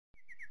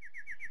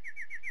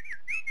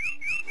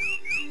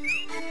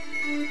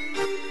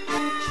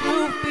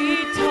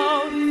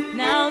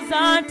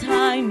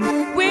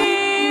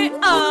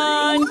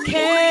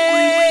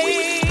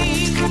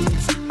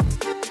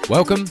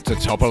Welcome to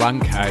Topple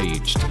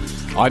Uncaged.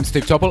 I'm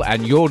Steve Topple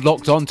and you're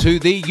locked on to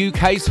the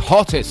UK's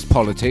hottest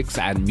politics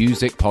and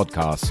music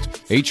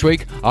podcast. Each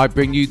week I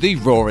bring you the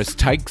rawest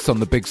takes on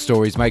the big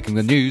stories making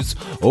the news,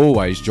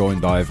 always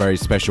joined by a very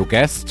special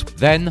guest.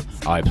 Then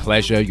I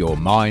pleasure your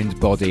mind,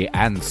 body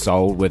and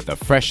soul with the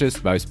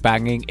freshest, most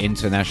banging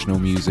international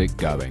music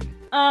going.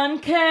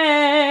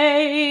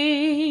 Uncaged.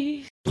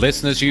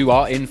 Listeners, you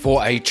are in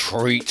for a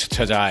treat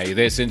today.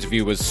 This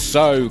interview was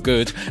so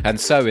good and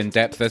so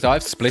in-depth that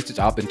I've split it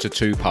up into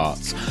two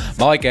parts.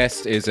 My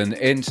guest is an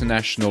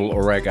international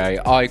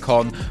reggae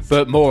icon,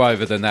 but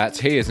moreover than that,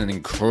 he is an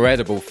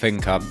incredible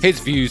thinker.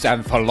 His views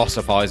and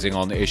philosophising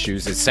on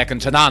issues is second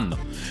to none.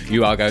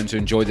 You are going to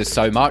enjoy this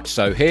so much,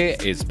 so here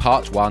is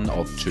part one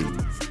of two.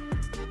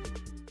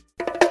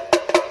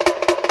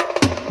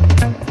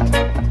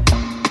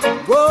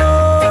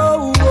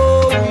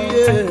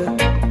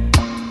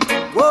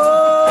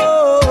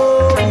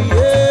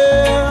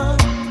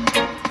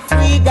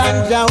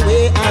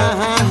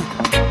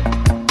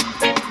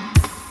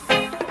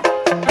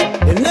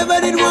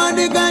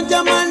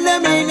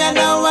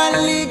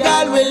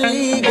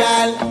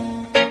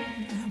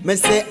 Me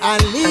say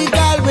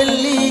illegal will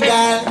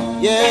legal,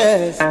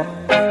 yes.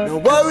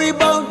 Don't worry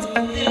about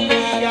illegal.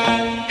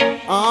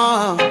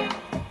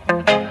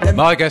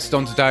 My guest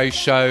on today's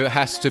show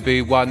has to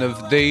be one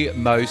of the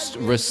most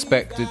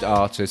respected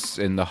artists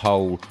in the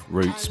whole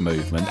Roots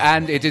movement,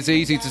 and it is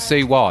easy to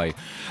see why.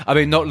 I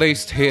mean, not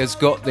least he has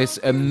got this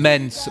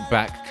immense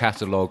back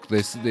catalogue,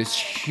 this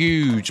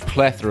huge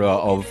plethora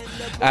of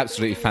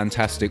absolutely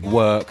fantastic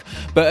work,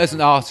 but as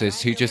an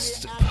artist he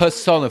just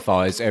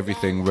personifies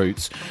everything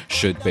Roots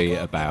should be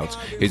about.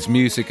 His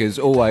music is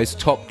always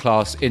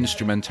top-class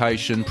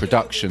instrumentation,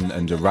 production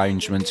and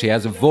arrangement. He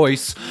has a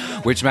voice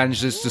which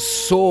manages to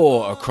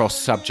soar across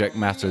subject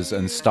matters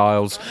and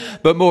styles,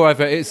 but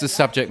moreover it's the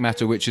subject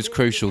matter which is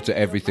crucial to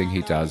everything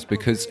he does,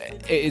 because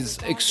it is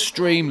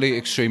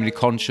extremely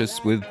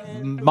conscious with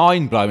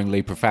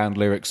mind-blowingly profound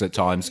lyrics at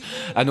times,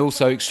 and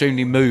also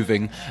extremely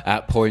moving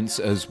at points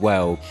as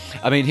well.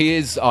 I mean, he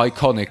is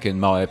iconic in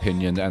my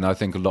opinion, and I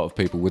think a lot of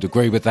people would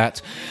agree with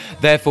that.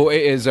 Therefore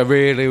it is a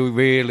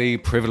really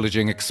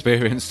privileging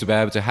experience to be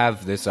able to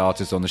have this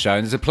artist on the show,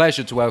 and it's a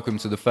pleasure to welcome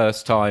to the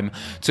first time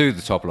to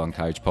the Topple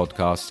Uncaged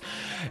podcast.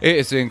 It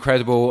is the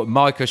incredible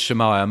Micah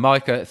Shemaiah.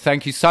 Micah,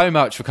 thank you so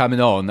much for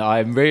coming on.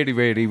 I'm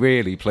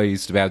really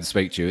pleased to be able to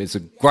speak to you. It's a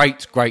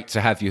great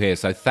to have you here,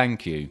 so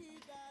thank you.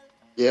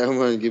 Yeah,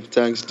 man, give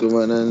thanks to,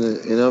 man,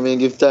 and, you know what I mean,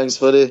 give thanks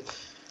for the,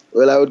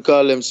 well, I would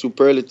call them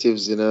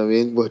superlatives, you know what I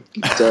mean, but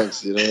give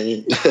thanks, you know what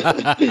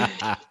I mean.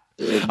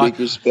 Yeah, big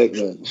respect,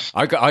 man.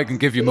 I can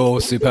give you more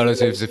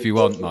superlatives if you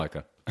want,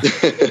 Micah.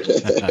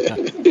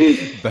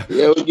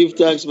 Yeah, we give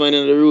thanks, man.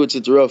 In the Roots,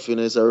 it's rough, you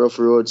know, it's a rough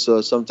road, so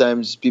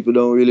sometimes people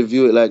don't really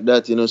view it like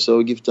that, you know, so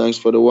we give thanks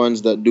for the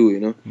ones that do, you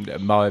know.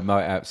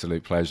 My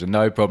absolute pleasure,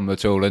 no problem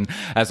at all. And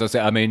as I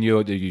said, I mean,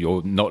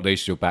 you're not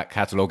least your back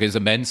catalogue is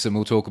immense, and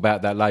we'll talk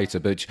about that later,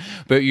 but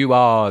you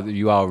are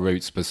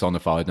Roots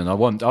personified, and I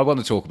want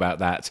to talk about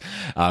that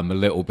a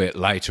little bit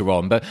later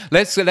on. But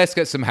let's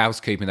get some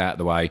housekeeping out of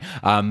the way.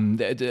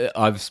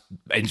 I've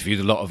interviewed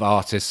a lot of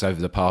artists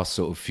over the past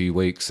sort of few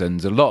weeks,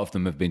 and a lot of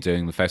them have been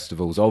doing the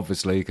festivals,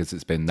 obviously, because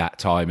it's been that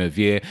time of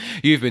year.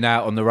 You've been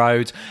out on the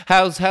road.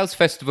 How's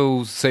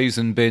festival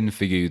season been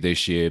for you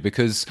this year?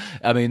 Because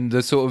I mean,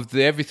 the sort of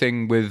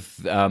everything with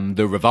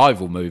the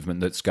revival movement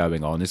that's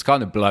going on is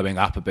kind of blowing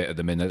up a bit at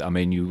the minute. I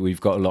mean, we've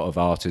got a lot of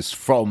artists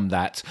from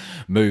that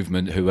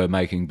movement who are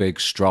making big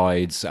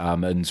strides,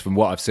 and from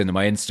what I've seen on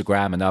my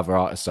Instagram and other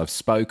artists I've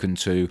spoken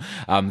to,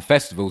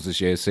 festivals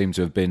this year seem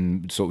to have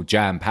been sort of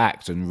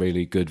jam-packed and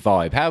really good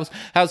vibe.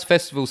 How's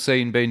festival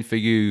scene been for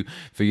you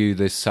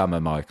this summer,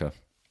 Micah?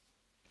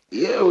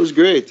 Yeah, it was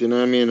great, you know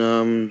what I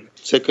mean,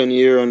 second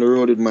year on the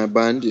road with my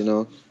band, you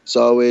know, it's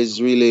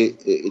always really,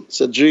 it's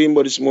a dream,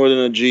 but it's more than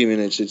a dream,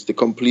 and it's the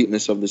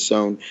completeness of the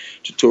sound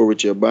to tour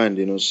with your band,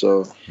 you know,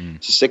 so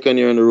it's the second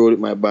year on the road with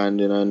my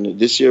band, you know, and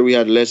this year we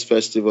had less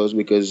festivals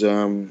because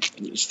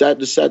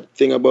the sad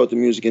thing about the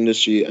music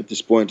industry at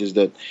this point is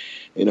that,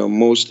 you know,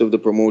 most of the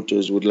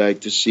promoters would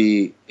like to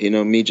see, you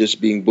know, me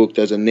just being booked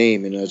as a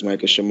name, you know, as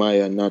Micah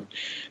Shemaiah, and not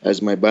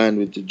as my band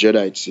with the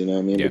Jedites, you know what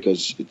I mean,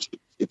 because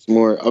it's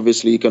more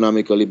obviously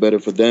economically better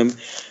for them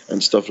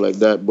and stuff like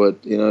that. But,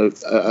 you know,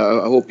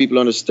 I hope people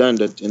understand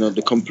that, you know,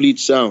 the complete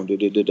sound,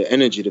 the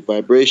energy, the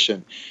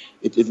vibration,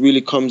 it really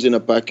comes in a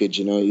package,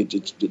 you know.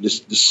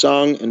 The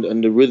song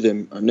and the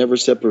rhythm are never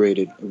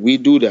separated. We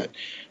do that.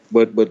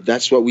 But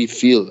that's what we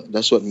feel.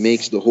 That's what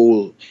makes the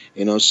whole,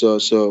 you know.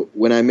 So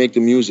when I make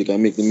the music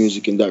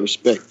in that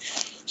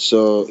respect.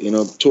 So, you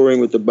know, touring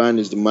with the band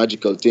is the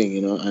magical thing,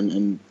 you know,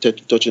 and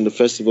touching the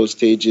festival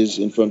stages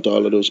in front of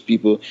all of those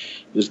people,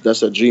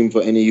 that's a dream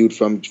for any youth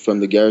from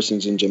the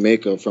garrisons in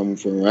Jamaica, from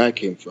where I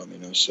came from, you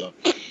know. So,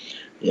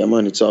 yeah,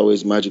 man, it's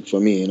always magic for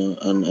me, you know,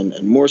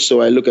 and more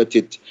so I look at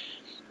it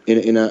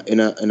in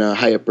a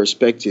higher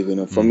perspective, you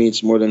know. For me,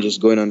 it's more than just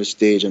going on the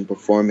stage and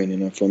performing, you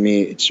know. For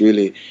me, it's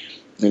really,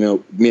 you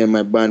know, me and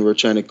my band, we're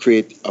trying to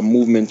create a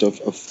movement of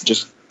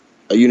just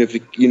a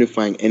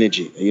unifying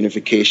energy, a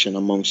unification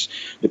amongst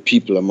the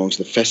people, amongst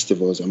the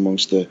festivals,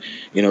 amongst the,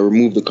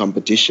 remove the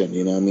competition.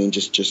 You know what I mean?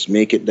 Just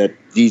make it that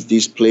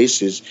these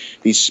places,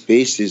 these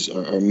spaces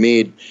are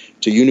made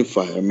to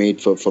unify, are made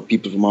for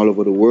people from all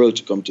over the world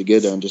to come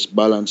together and just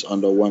balance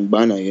under one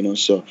banner.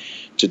 So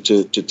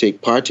to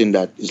take part in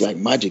that is like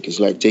magic. It's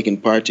like taking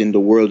part in the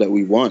world that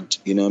we want.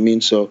 You know what I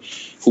mean? So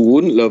who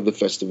wouldn't love the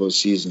festival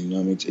season? You know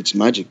what I mean? It's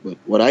magic. But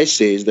what I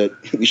say is that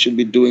we should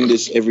be doing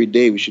this every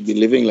day. We should be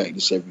living like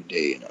this every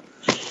day.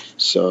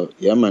 So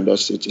yeah, man,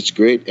 it's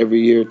great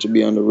every year to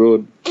be on the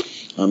road.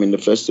 In the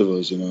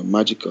festivals.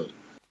 Magical.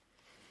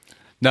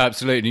 No,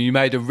 absolutely. You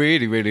made a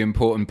really, really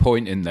important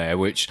point in there,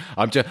 which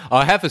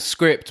I have a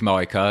script,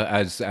 Micah,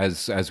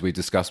 as we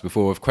discussed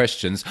before, of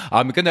questions.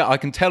 I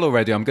can tell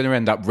already I'm going to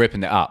end up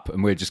ripping it up,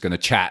 and we're just going to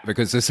chat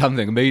because there's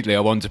something immediately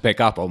I want to pick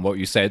up on what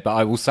you said, but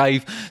I will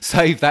save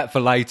that for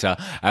later,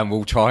 and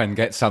we'll try and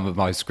get some of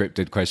my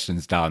scripted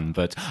questions done.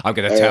 But I'm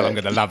going to I'm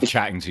going to love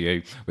chatting to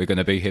you. We're going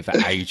to be here for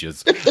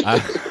ages.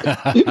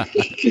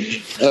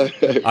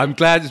 I'm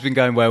glad it's been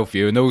going well for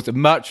you, and also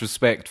much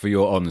respect for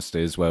your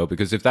honesty as well,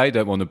 because if they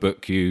don't want to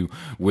book you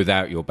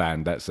without your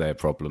band, that's their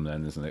problem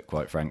then, isn't it,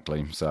 quite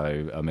frankly?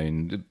 So I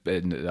mean,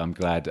 I'm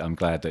glad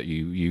that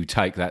you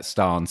take that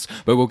stance,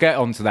 but we'll get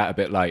onto that a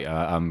bit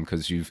later,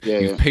 because you've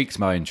piqued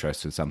my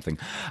interest with something.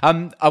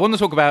 I want to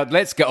talk about,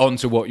 let's get on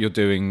to what you're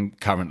doing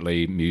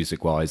currently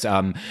music wise.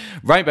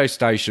 Rainbow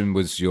Station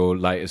was your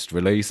latest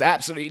release.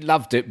 Absolutely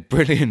loved it.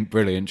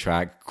 Brilliant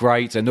track,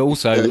 great. And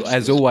also,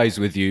 as always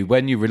with you,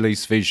 when you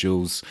release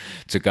visuals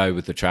to go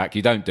with the track,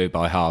 you don't do it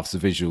by halves. The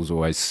visuals are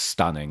always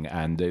stunning,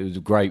 and it was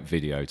a great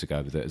video to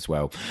go with it as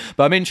well.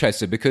 But I'm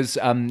interested because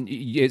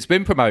it's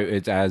been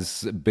promoted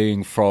as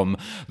being from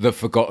the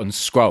Forgotten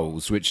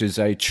Scrolls, which is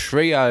a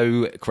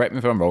trio, correct me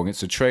if I'm wrong,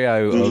 it's a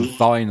trio of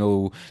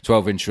vinyl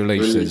 12-inch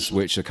releases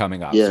which are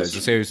coming up. Yes. So it's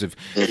a series of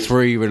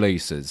 3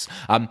 releases.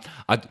 I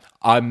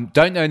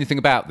don't know anything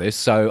about this,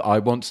 so I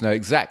want to know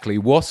exactly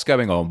what's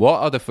going on. What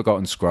are the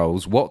Forgotten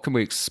Scrolls? What can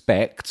we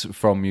expect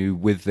from you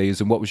with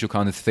these? And what was your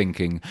kind of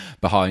thinking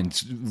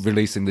behind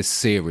releasing this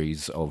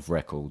series of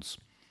records?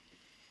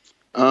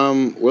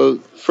 Well,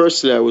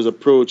 firstly, I was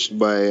approached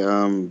by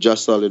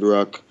Just Solid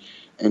Rock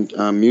and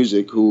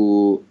Music,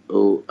 who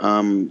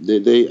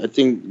I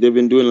think they've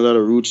been doing a lot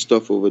of root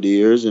stuff over the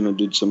years, and I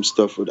did some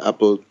stuff with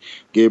Apple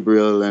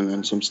Gabriel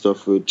and some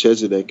stuff with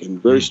Chezidek,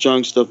 and very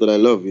strong stuff that I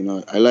love.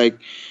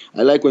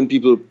 I like when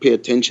people pay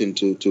attention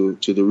to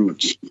the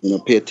roots,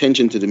 pay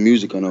attention to the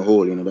music on a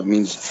whole. That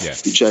means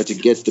you try to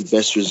get the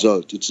best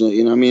result. It's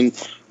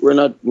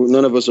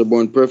none of us are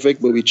born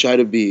perfect, but we try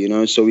to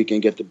be, so we can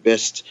get the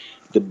best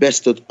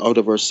out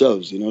of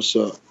ourselves,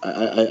 So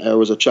I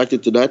was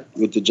attracted to that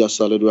with the Just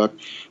Solid Rock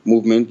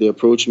movement. They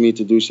approached me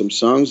to do some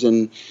songs,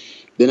 and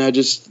then I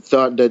just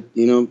thought that,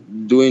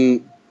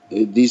 doing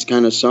these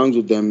kind of songs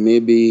with them,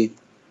 maybe,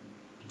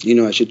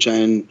 I should try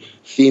and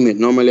theme it.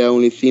 Normally I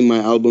only theme my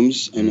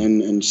albums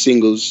and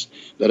singles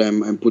that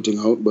I'm putting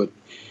out, but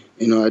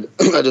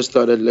I just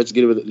thought that let's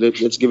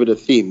give it a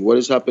theme. What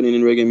is happening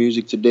in reggae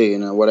music today?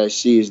 And what I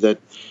see is that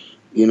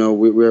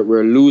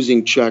we're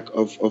losing track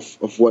of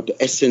what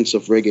the essence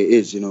of reggae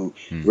is.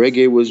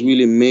 Reggae was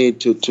really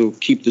made to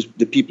keep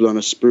the people on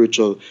a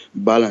spiritual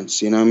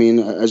balance.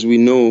 As we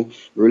know,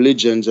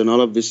 religions and all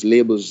of these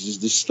labels is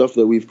this stuff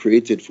that we've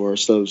created for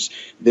ourselves.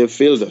 They've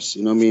failed us.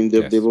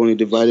 They've only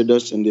divided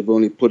us, and they've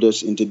only put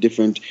us into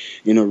different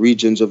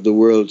regions of the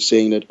world,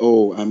 saying that,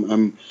 oh,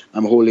 I'm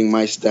holding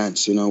my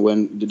stance.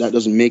 When that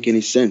doesn't make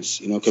any sense.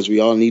 Because we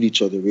all need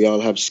each other. We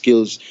all have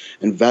skills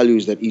and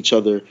values that each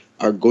other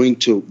are going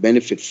to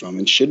benefit from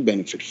and should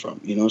benefit from,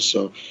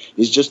 So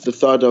it's just the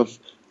thought of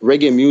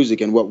reggae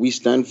music and what we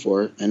stand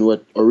for, and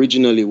what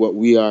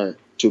we are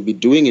to be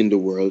doing in the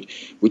world,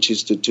 which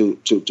is to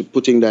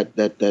putting that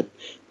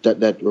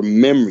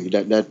memory,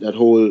 that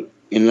whole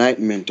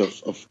enlightenment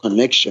of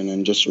connection,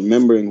 and just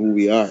remembering who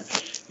we are,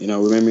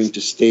 remembering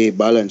to stay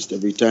balanced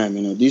every time.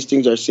 These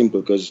things are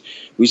simple because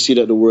we see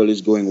that the world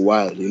is going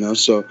wild,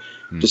 So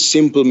the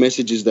simple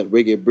messages that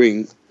reggae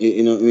bring,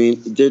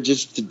 they're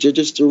just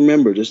to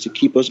remember, just to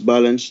keep us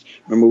balanced.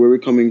 Remember where we're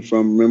coming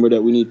from. Remember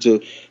that we need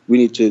to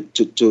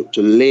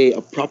lay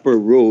a proper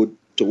road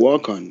to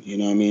walk on.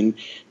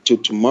 To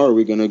tomorrow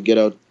we're gonna get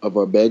out of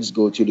our beds,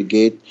 go to the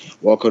gate,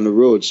 walk on the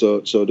road. So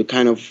the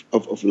kind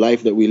of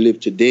life that we live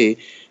today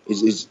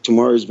is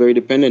tomorrow is very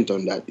dependent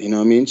on that.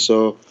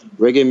 So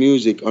reggae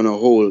music on a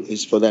whole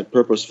is for that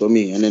purpose for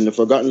me. And then the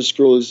Forgotten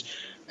Scrolls,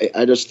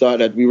 I just thought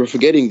that we were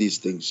forgetting these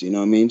things,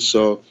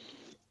 So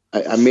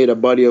I made a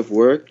body of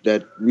work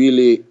that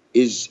really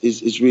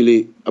is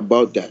really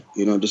about that.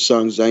 The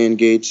song Zion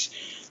Gates,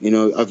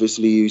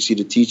 obviously you see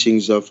the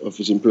teachings of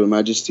His Imperial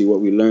Majesty,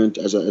 what we learned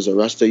as a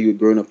Rasta youth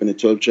growing up in the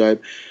 12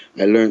 tribe.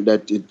 I learned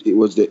that it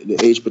was the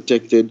age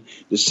protected,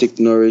 the sick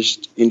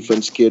nourished,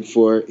 infants cared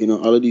for,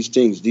 all of these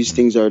things. These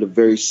things are the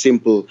very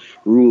simple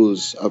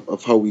rules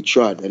of how we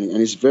trod. And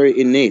it's very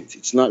innate.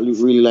 It's not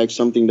really like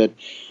something that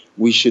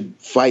we should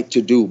fight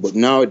to do. But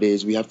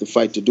nowadays we have to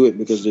fight to do it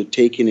because they're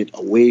taking it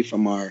away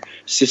from our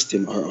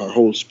system. Our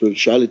whole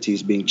spirituality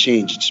is being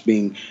changed. It's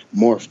being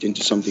morphed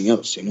into something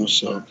else, you know.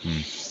 So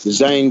the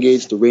Zion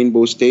Gates, the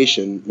Rainbow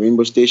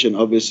Station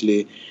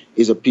obviously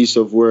is a piece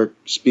of work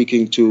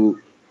speaking to,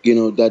 you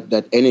know,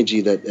 that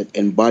energy that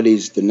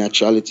embodies the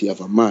naturality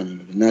of a man, you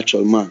know, the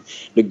natural man,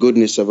 the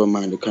goodness of a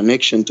man, the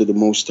connection to the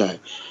Most High.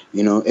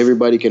 You know,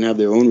 everybody can have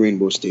their own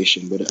rainbow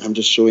station, but I'm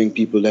just showing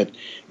people that,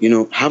 you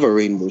know, have a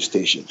rainbow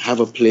station, have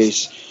a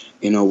place,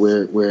 you know,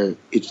 where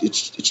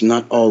it's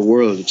not all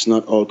world, it's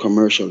not all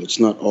commercial, it's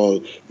not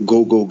all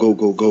go go go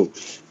go go.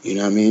 You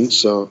know what I mean?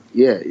 So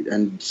yeah,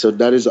 and so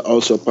that is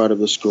also a part of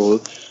the scroll.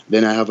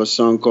 Then I have a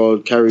song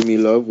called "Carry Me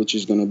Love," which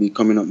is going to be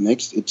coming up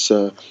next.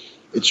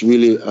 It's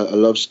really a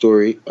love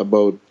story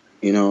about,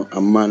 you know, a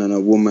man and a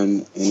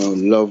woman, you know,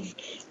 love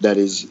that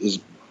is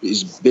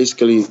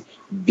basically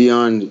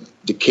beyond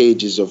the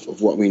cages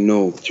of what we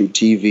know through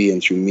TV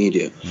and through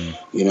media.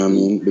 You know what I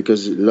mean?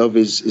 Because love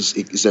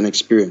is an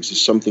experience.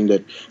 It's something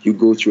that you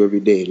go through every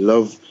day.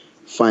 Love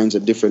finds a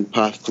different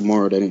path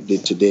tomorrow than it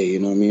did today. You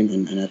know what I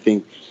mean? And I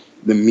think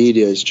the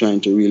media is trying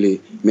to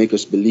really make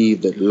us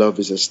believe that love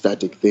is a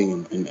static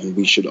thing, and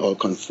we should all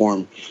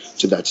conform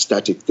to that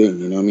static thing,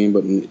 you know what I mean?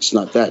 But it's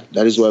not that.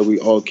 That is why we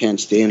all can't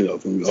stay in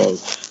love, and we all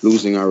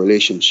losing our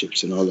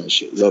relationships and all that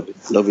shit.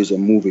 Love is a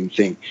moving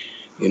thing.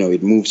 You know,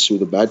 it moves through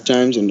the bad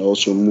times and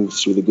also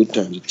moves through the good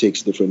times. It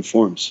takes different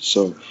forms.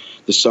 So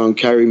the song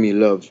 "Carry Me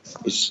Love"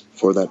 is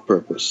for that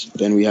purpose.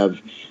 Then we have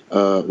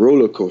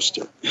 "Roller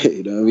Coaster,"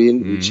 you know what I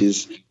mean? Which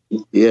is,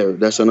 yeah,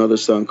 that's another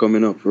song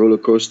coming up. Roller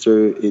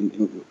Coaster.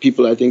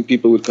 I think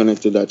people would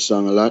connect to that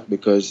song a lot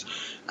because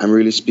I'm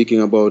really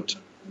speaking about,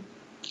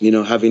 you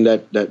know, having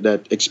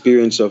that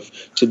experience of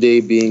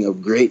today being a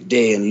great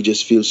day and you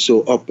just feel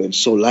so up and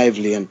so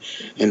lively and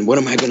what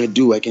am I going to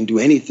do? I can do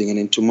anything. And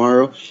then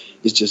tomorrow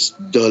it's just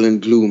dull and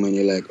gloom and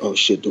you're like, oh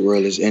shit, the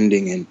world is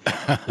ending. And,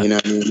 you know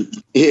what I mean?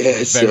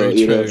 Yeah, so,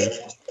 you know,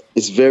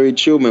 it's very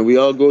true, man. We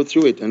all go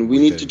through it, and we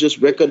need to just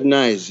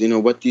recognize, you know,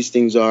 what these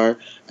things are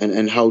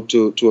and how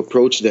to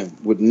approach them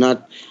with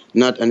not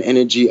an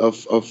energy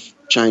of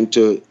trying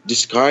to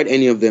discard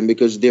any of them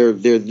because they're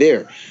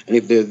there, and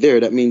if they're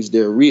there, that means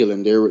they're real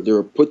and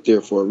they're put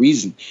there for a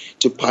reason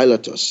to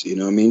pilot us. You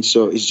know what I mean?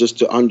 So it's just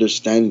to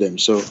understand them.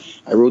 So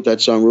I wrote that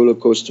song "Roller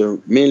Coaster"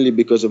 mainly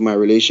because of my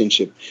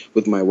relationship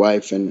with my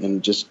wife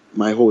and just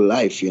my whole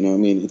life. You know what I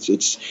mean?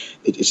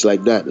 It's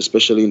like that,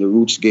 especially in the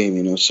roots game.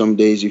 You know, some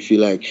days you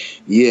feel like,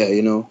 yeah,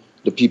 you know,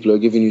 the people are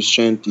giving you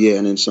strength, yeah,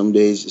 and then some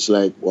days it's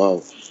like,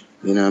 wow,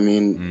 you know what I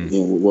mean?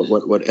 You know,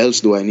 what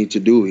else do I need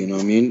to do? You know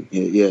what I mean?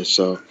 Yeah,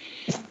 so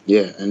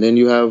yeah, and then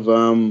you have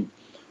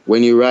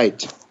 "When You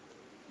Write,"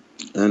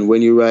 and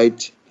when you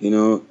write, you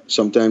know,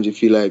 sometimes you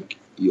feel like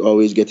you're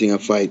always getting a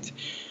fight,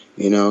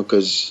 you know,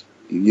 because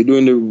you're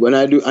doing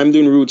I'm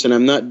doing roots and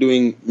I'm not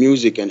doing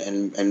music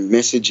and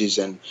messages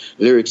and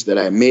lyrics that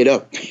I made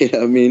up. You know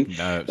what I mean?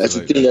 No, that's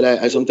the thing that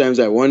I sometimes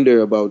I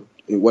wonder about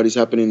what is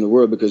happening in the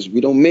world, because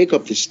we don't make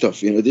up this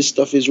stuff. You know, this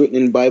stuff is written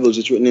in Bibles,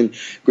 it's written in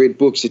great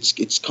books,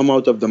 it's come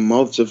out of the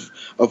mouths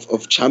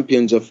of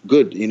champions of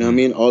good, you know what I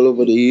mean, all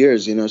over the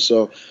years, you know.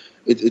 So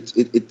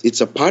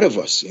it's a part of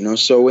us, you know.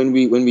 So when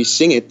we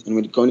sing it and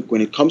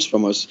when it comes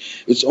from us,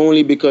 it's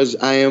only because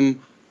I am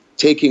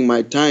taking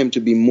my time to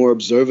be more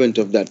observant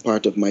of that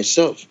part of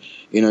myself.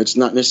 You know, it's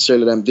not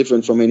necessarily that I'm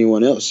different from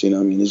anyone else, you know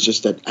what I mean? It's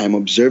just that I'm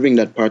observing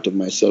that part of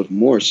myself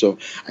more so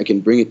I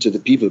can bring it to the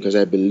people, because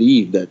I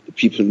believe that the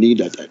people need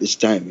that at this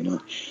time, you know.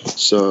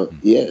 So,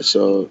 yeah,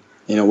 so,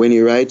 you know, "When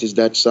You Write" is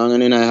that song.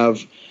 And then I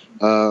have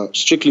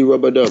Strictly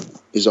Rubber Dub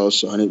is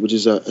also on it, which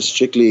is a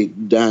strictly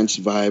dance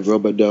vibe,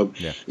 rubber dub.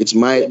 Yeah. It's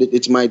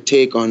my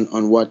take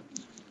on what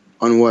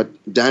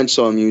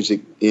dancehall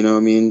music, you know what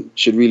I mean,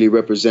 should really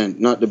represent.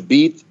 Not the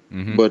beat,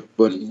 but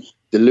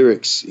the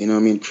lyrics, you know what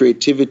I mean,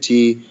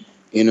 creativity,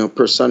 you know,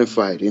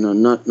 personified, you know,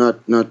 not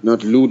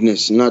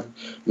lewdness, not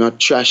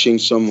trashing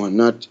someone,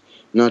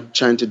 not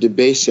trying to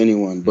debase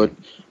anyone,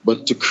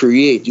 but to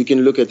create. You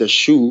can look at a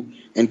shoe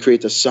and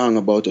create a song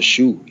about a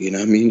shoe, you know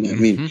what I mean? I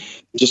mean,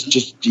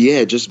 just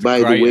by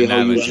the way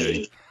analogy. How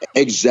you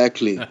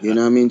exactly, you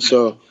know what I mean?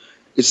 So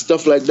it's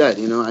stuff like that,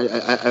 you know.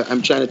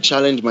 I'm trying to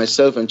challenge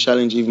myself and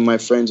challenge even my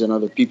friends and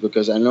other people,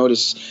 because I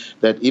noticed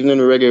that even in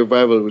the Reggae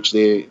Revival, which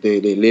they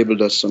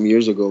labeled us some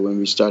years ago when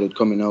we started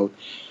coming out,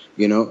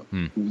 you know,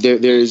 there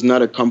is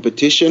not a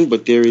competition,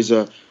 but there is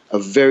a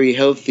very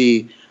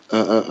healthy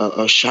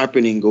a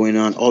sharpening going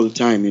on all the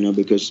time, you know,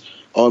 because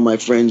all my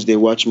friends, they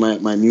watch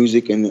my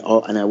music and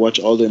I watch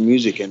all their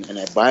music and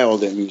I buy all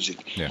their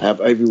music. Yeah. I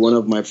have every one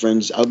of my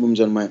friends' albums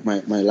on my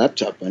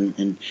laptop,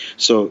 and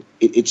so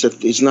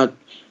it's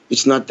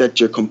not that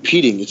you're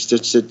competing. It's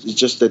just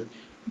that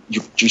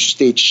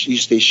you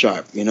stay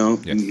sharp. You know,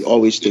 you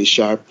always stay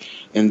sharp.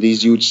 And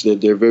these youths,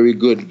 they're very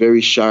good,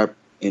 very sharp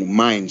in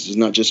minds. It's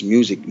not just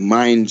music.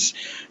 Minds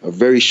are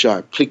very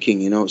sharp,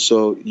 clicking. You know,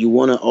 so you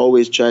want to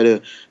always try to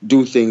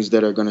do things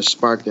that are going to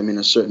spark them in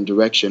a certain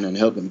direction and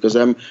help them. Because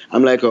I'm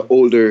like an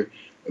older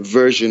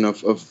version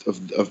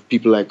of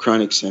people like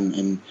Chronix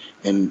and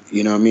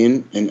you know what I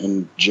mean,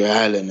 and Jay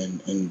Allen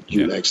and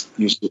you like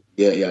used to,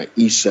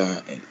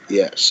 Issa, and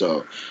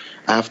so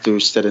I have to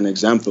set an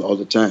example all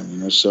the time, you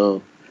know.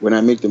 So when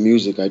I make the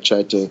music, I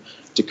try to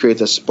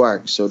create a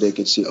spark so they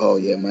could see, oh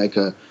yeah,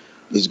 Micah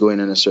is going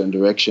in a certain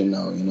direction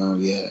now, you know.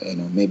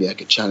 Maybe I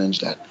could challenge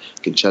that,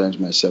 challenge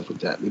myself with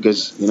that,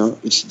 because you know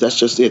that's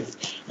just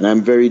it. And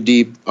I'm very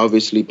deep.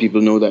 Obviously,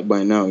 people know that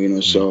by now, you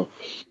know. So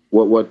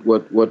what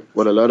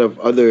a lot of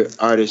other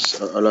artists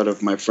or a lot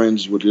of my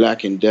friends would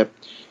lack in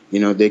depth,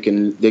 you know, they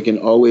can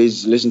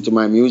always listen to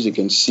my music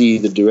and see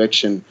the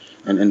direction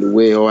and the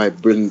way how I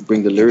bring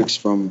the lyrics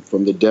from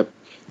the depth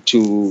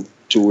to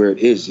where it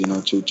is, you know,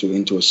 to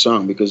into a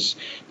song, because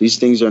these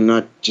things are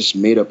not just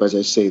made up, as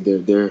I say.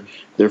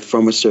 They're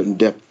from a certain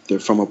depth. They're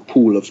from a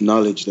pool of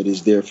knowledge that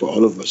is there for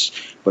all of us.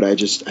 But I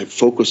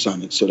focus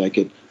on it so that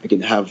I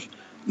can have,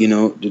 you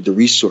know, the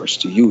resource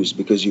to use,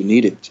 because you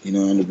need it, you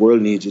know, and the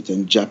world needs it,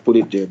 and Jah put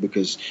it there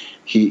because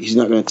he's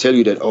not going to tell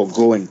you that, oh,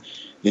 go and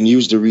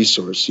use the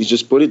resource. He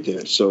just put it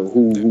there. So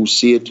who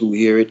see it, who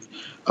hear it,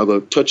 I'll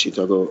go touch it,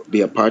 I'll go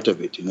be a part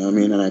of it, you know what I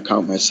mean? And I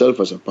count myself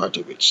as a part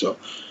of it. So,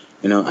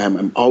 you know,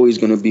 I'm always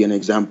going to be an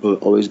example,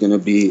 always going to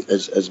be,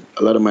 as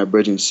a lot of my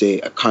brethren say,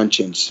 a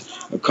conscience,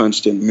 a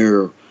constant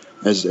mirror,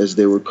 as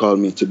they would call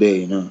me today,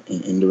 you know,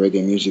 in the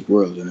reggae music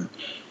world, you know.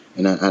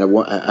 And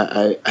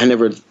I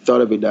never thought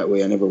of it that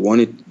way. I never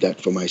wanted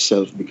that for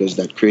myself, because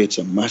that creates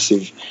a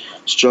massive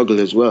struggle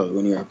as well.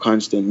 When you're a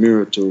constant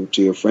mirror to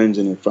your friends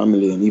and your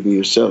family and even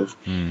yourself,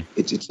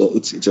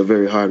 it's a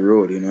very hard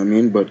road, you know what I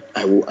mean? But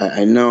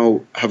I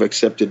now have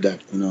accepted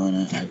that, you know,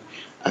 and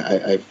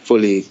I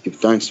fully give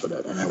thanks for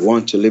that, and I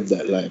want to live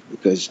that life,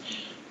 because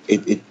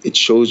it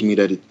shows me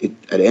that it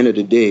at the end of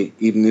the day,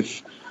 even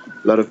if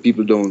a lot of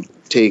people don't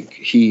take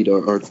heed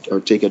or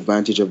take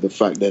advantage of the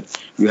fact that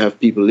you have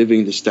people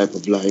living this type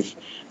of life,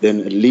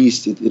 then at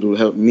least it will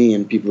help me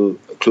and people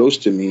close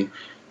to me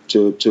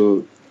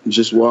to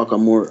just walk a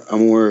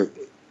more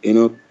you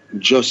know,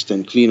 just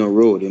and cleaner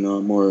road, you know,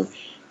 a more,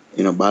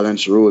 you know,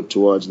 balanced road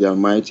towards the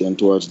Almighty and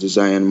towards the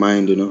Zion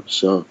mind, you know.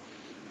 So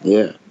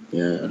yeah,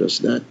 that's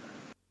that.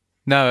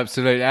 No,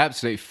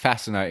 absolutely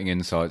fascinating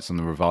insights on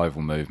the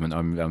revival movement.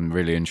 I'm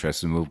really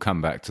interested, and we'll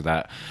come back to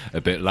that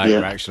a bit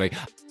later, actually.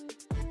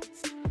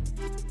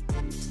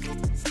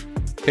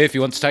 If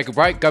you want to take a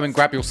break, go and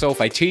grab yourself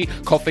a tea,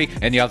 coffee,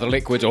 any other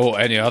liquid, or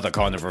any other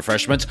kind of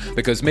refreshment,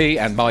 because me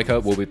and Micah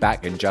will be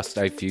back in just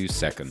a few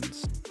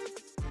seconds.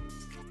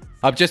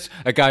 I'm just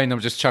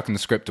chucking the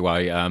script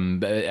away,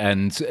 and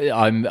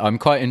I'm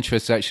quite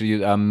interested actually.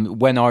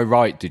 When I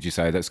Write, did you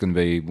say that's going to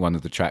be one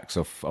of the tracks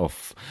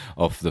off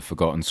the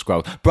Forgotten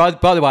Scroll? By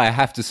the way, I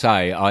have to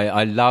say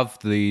I love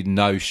the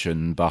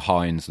notion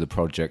behind the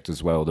project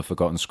as well, the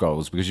Forgotten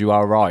Scrolls, because you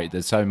are right.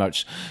 There's so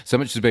much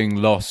is being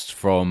lost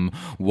from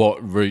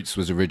what Roots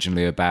was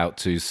originally about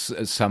to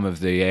some of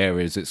the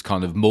areas it's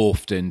kind of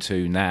morphed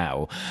into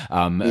now.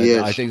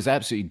 Yes. I think it's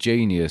absolutely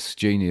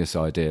genius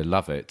idea.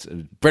 Love it.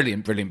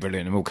 Brilliant.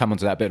 And we'll come on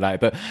to that a bit later.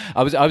 But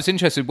I was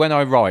interested when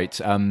I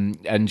write,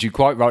 and you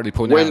quite rightly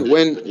point out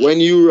when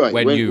you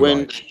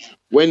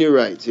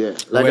write, yeah.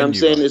 Like I'm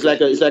saying, it's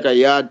like a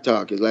yard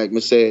talk. It's like me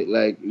say,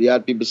 like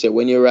yard people say,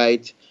 when you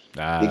write,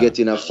 you get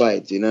in a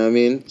fight. You know what I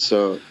mean?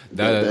 So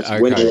that's okay.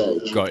 When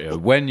you write. Got you.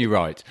 When you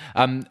write,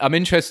 I'm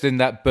interested in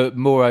that, but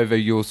moreover,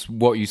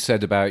 what you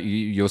said about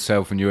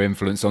yourself and your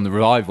influence on the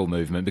revival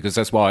movement, because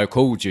that's why I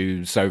called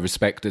you so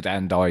respected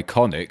and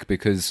iconic,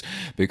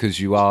 because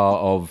you are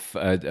of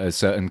a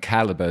certain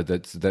caliber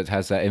that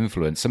has that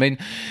influence. I mean,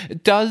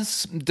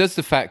 does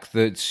the fact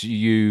that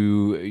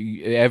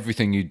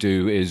everything you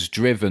do is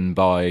driven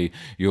by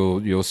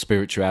your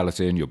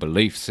spirituality and your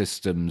belief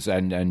systems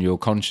and your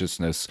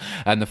consciousness,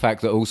 and the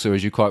fact that also,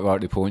 as you quite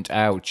rightly point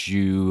out,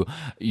 you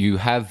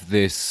have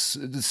this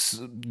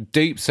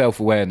deep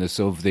self-awareness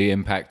of the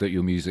impact that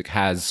your music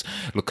has,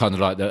 kind of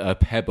like a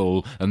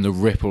pebble and the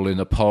ripple in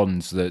a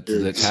pond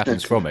that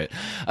happens from it.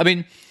 I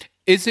mean,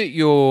 is it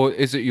your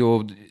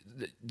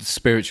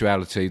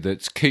spirituality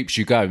that keeps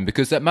you going?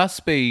 Because that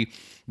must be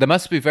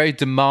very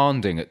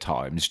demanding at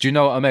times. Do you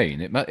know what I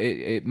mean?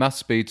 It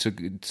must be to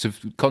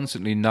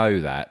constantly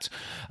know that.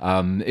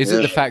 Is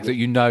it the fact that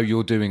you know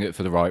you're doing it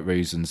for the right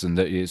reasons, and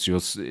that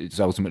it's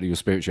ultimately your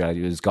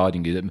spirituality that is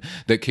guiding you,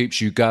 that keeps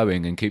you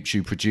going and keeps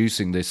you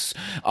producing this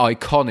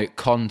iconic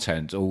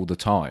content all the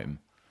time?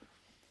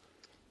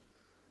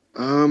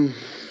 I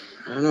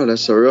don't know.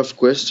 That's a rough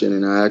question,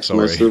 and I ask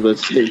myself that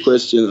same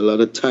question a lot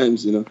of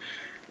times. You know.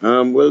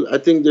 Well, I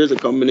think there's a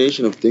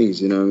combination of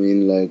things. You know what I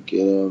mean? Like,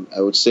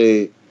 I would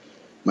say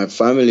my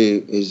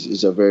family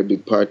is a very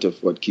big part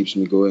of what keeps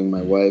me going.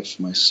 My wife,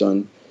 my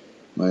son,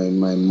 my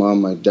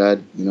mom, my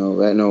dad. You know,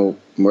 right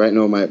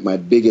now, my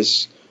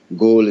biggest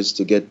goal is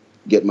to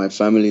get my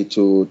family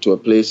to a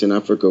place in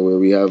Africa where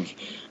we have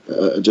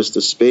just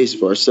a space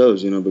for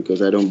ourselves. You know,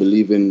 because I don't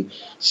believe in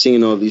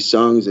singing all these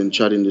songs and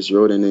charting this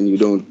road and then you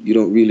don't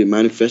really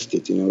manifest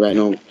it. You know, right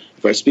now,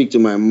 if I speak to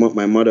my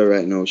mother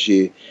right now, if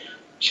she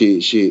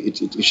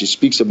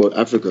speaks about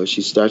Africa,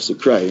 she starts to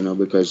cry, you know,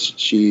 because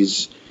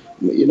she's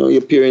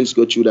your parents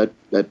go through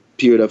that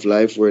period of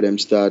life where them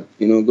start,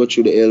 go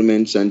through the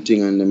ailments and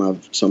thing, and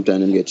them sometimes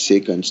them get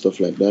sick and stuff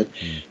like that.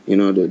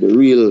 The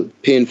real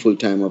painful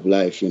time of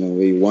life, where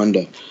you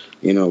wonder,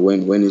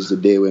 when is the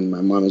day when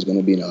my mom is going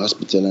to be in the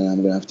hospital and I'm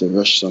going to have to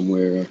rush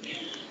somewhere,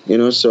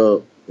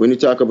 so when you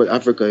talk about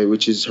Africa,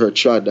 which is her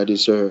trod, that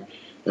is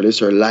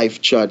her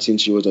life trod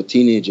since she was a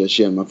teenager,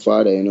 she and my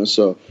father,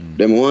 so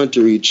them want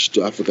to reach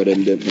to Africa,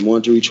 them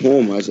want to reach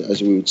home,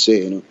 as we would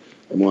say, they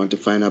want to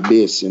find a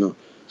base,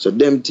 So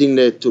them thing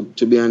that,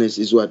 to be honest,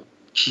 is what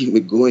keep me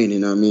going,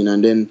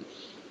 And then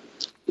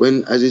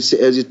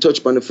as you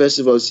touched on the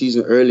festival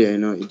season earlier,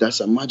 that's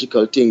a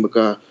magical thing,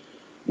 because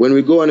when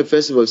we go on the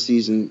festival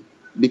season,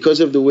 because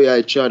of the way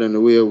I trot and the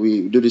way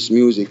we do this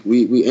music,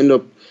 we end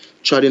up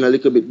trotting a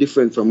little bit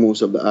different from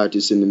most of the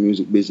artists in the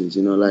music business,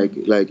 like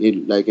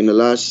in the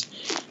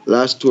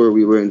last tour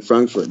we were in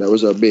Frankfurt. That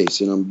was our base,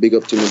 big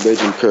up to my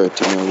Bridging Kurt,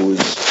 who is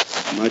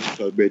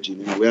magical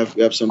Bridging. We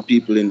have some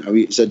people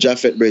it's a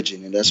Jaffet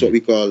Bridging, and that's what we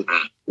call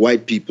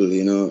white people,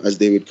 as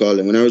they would call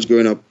them. When I was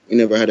growing up, we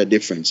never had a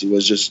difference. It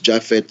was just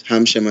Jaffet,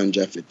 Hamshem and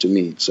Jaffet to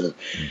me. So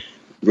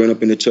growing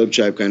up in the 12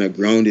 tribe kind of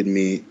grounded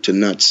me to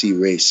not see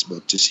race,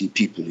 but to see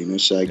people,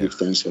 So I give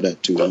thanks for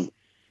that too.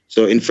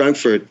 So in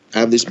Frankfurt, I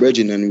have this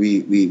bridging, and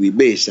we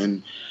base,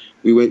 and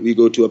we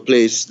go to a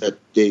place that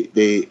they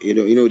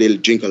they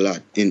drink a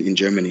lot in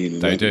Germany,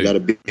 They do. A lot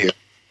of beer.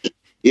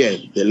 Yeah,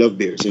 they love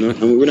beers, and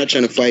we're not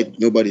trying to fight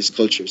nobody's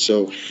culture.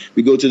 So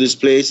we go to this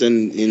place,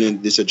 and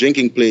there's a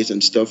drinking place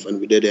and stuff, and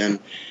we did, and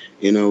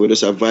we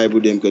just have vibe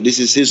with him because this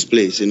is his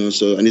place,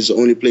 So, and it's the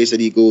only place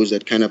that he goes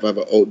that kind of have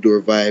an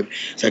outdoor vibe.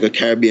 It's like a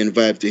Caribbean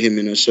vibe to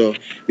him, So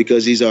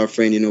because he's our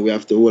friend, we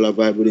have to hold a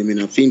vibe with him in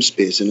a theme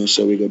space,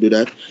 So we go do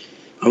that.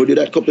 I would do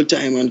that couple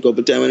times, and I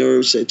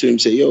would say to him,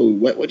 yo,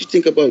 what do you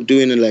think about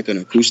doing like an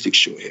acoustic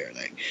show here?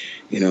 Like,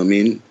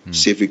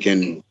 See if we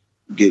can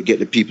get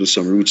the people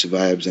some roots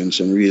vibes and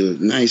some real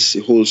nice,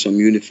 wholesome,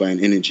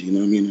 unifying energy,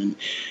 And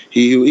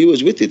he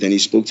was with it, and he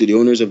spoke to the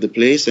owners of the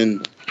place,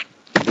 and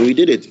we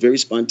did it very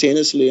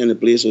spontaneously, and the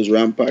place was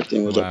rampart,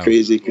 and it was a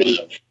crazy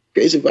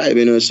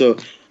vibe, So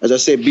as I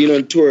said, being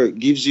on tour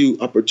gives you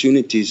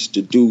opportunities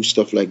to do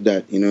stuff like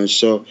that,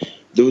 So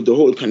the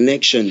whole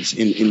connections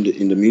in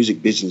the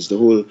music business, the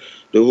whole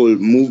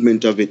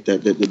movement of it,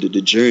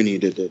 the journey,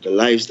 the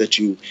lives that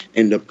you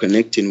end up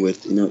connecting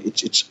with,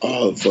 it's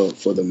all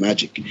for the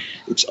magic.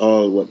 It's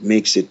all what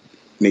makes it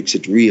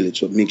real.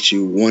 It's what makes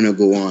you want to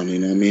go on.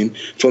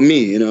 For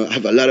me, I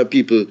have a lot of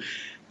people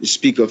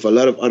speak of a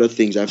lot of other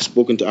things. I've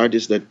spoken to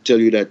artists that tell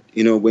you that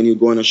when you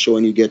go on a show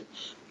and you get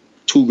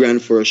 $2,000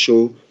 for a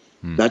show,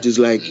 that is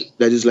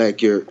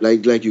like you're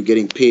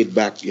getting paid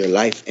back your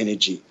life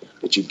energy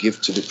that you give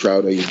to the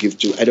crowd, or you give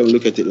to. I don't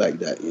look at it like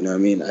that.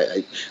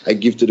 I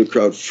give to the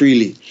crowd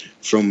freely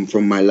from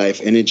my life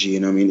energy.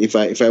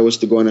 If I was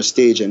to go on a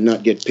stage and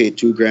not get paid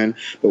 $2,000,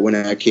 but when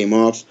I came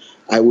off,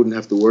 I wouldn't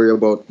have to worry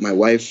about my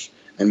wife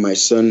and my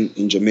son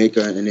in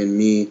Jamaica, and then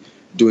me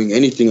doing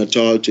anything at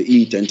all to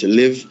eat and to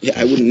live.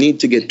 I wouldn't need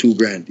to get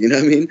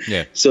 $2,000.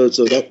 Yeah. So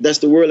that's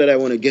the world that I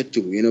want to get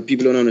to.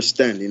 People don't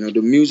understand.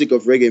 The music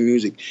of reggae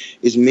music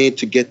is made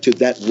to get to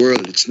that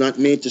world. It's not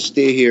made to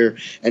stay here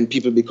and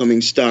people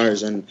becoming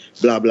stars and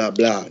blah blah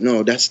blah.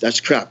 No,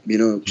 that's crap.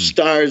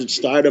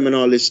 Stardom and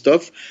all this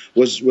stuff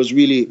was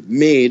really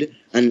made,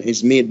 and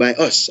is made by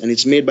us, and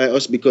it's made by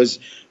us because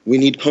we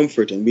need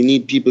comfort, and we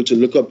need people to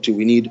look up to.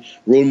 We need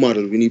role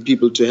models. We need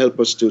people to help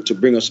us to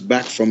bring us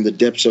back from the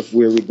depths of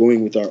where we're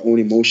going with our own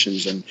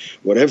emotions and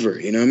whatever,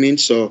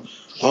 So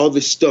all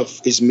this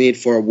stuff is made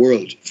for a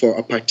world, for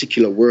a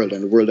particular world,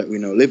 and the world that we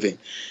now live in.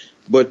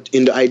 But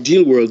in the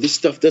ideal world, this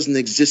stuff doesn't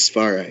exist,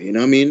 Farah.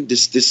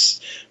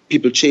 This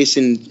people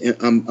chasing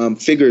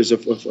figures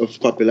of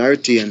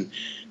popularity, and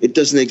it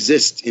doesn't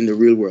exist in the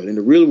real world. In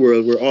the real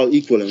world, we're all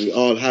equal, and we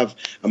all have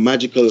a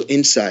magical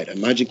inside, a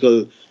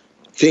magical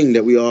thing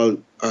that we all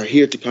are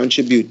here to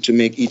contribute to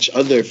make each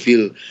other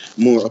feel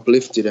more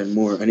uplifted and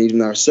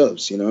even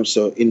ourselves,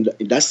 So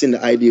that's in the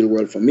ideal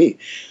world for me.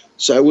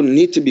 So I wouldn't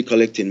need to be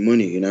collecting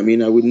money, I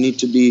wouldn't need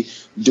to be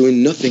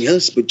doing nothing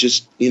else but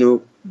just,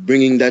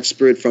 bringing that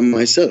spirit from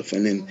myself,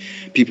 and then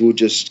people would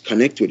just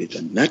connect with it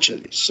and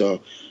naturally.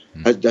 So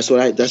that's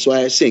why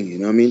I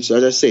sing, So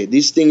as I say,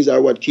 these things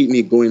are what keep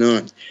me going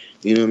on.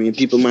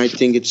 People might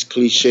think it's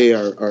cliche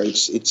or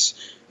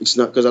it's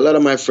not, because a lot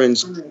of my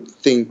friends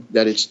think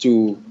that it's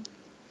too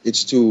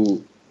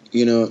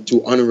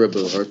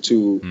honorable or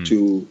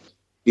too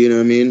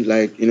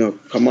Like,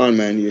 come on,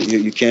 man,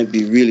 you can't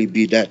really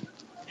be that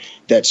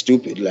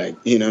stupid, like,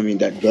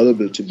 that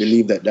gullible to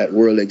believe that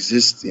world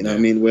exists,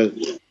 Well,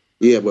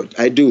 yeah, but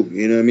I do,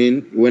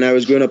 When I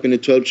was growing up in the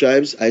 12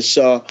 tribes, I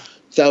saw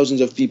thousands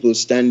of people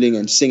standing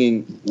and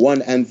singing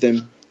one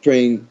anthem,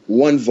 praying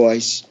one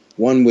voice,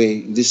 one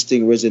way. This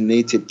thing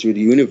resonated through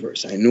the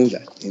universe. I know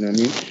that,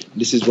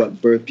 This is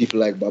what birthed people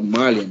like Bob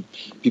Marley and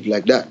people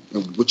like that,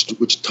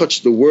 which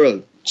touched the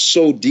world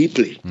so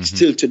deeply,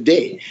 still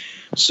today.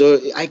 So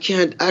I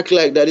can't act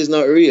like that is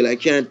not real. I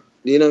can't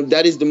You know,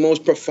 that is the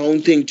most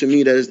profound thing to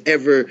me that has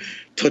ever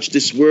touched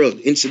this world.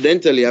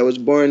 Incidentally, I was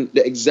born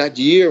the exact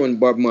year when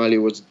Bob Marley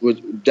was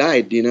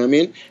died. You know what I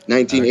mean?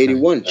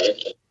 1981.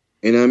 Okay.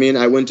 You know what I mean?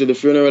 I went to the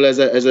funeral as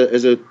a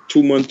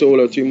 2-month-old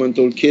or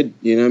 3-month-old kid.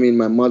 You know what I mean?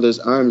 My mother's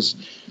arms.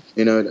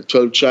 You know, the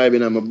 12 tribe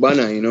in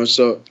Amabana. You know,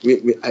 so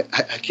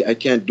I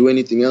can't do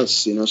anything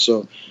else. You know,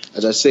 so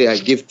as I say, I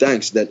give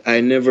thanks that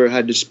I never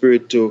had the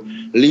spirit to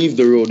leave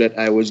the road that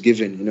I was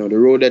given. You know, the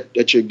road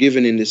that you're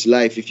given in this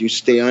life, if you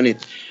stay on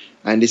it.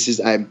 And this is,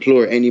 I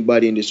implore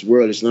anybody in this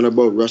world, it's not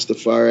about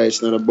Rastafari,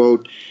 it's not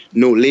about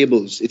no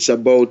labels. It's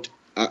about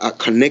a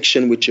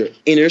connection with your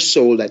inner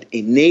soul, that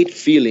innate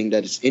feeling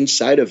that is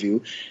inside of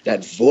you,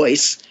 that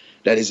voice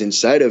that is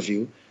inside of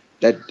you,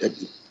 that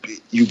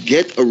you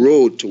get a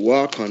road to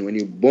walk on when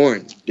you're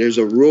born. There's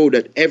a road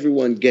that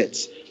everyone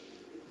gets.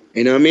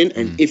 You know what I mean?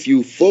 And if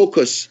you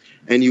focus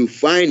and you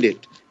find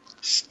it,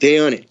 stay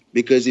on it.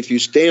 Because if you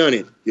stay on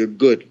it, you're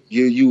good.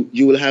 You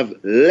will have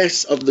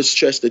less of the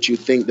stress that you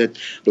think that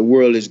the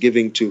world is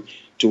giving to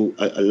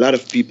a lot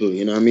of people,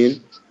 you know what I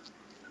mean?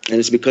 And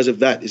it's because of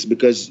that. It's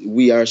because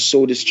we are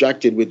so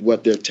distracted with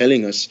what they're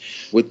telling us,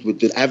 with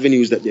the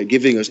avenues that they're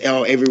giving us.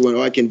 Oh, everyone,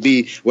 I can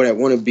be what I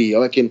want to be.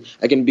 I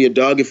can be a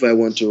dog if I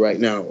want to right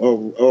now.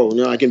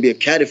 No, I can be a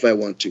cat if I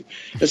want to.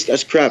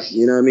 That's crap,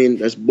 you know what I mean?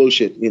 That's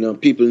bullshit. You know,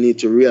 people need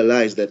to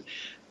realize that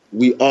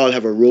we all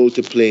have a role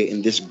to play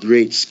in this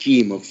great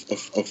scheme of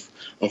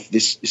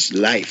this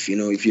life. You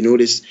know, if you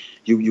notice,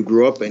 you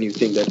grow up and you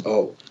think that,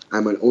 oh,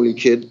 I'm an only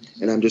kid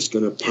and I'm just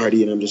going to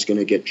party and I'm just going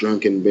to get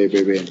drunk and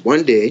baby. And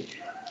one day,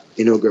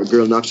 you know, a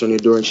girl knocks on your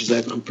door and she's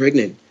like, I'm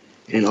pregnant.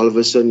 And all of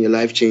a sudden your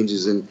life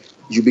changes and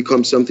you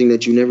become something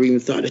that you never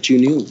even thought that you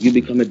knew. You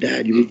become a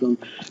dad. You become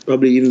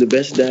probably even the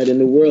best dad in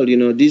the world. You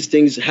know, these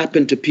things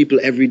happen to people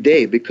every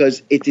day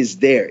because it is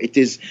there. It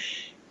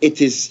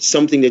is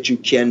something that you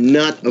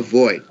cannot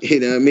avoid.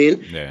 You know what I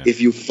mean? Yeah. If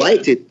you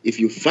fight it, if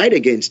you fight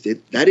against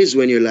it, that is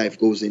when your life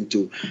goes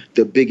into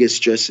the biggest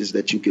stresses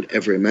that you could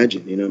ever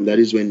imagine. You know, that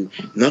is when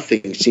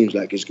nothing seems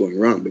like it's going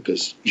wrong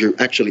because you're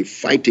actually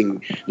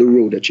fighting the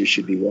road that you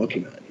should be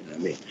walking on. You know what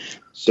I mean?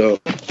 So,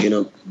 you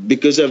know,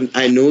 because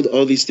I know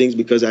all these things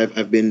because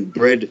I've been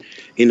bred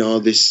in all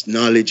this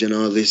knowledge and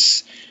all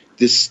this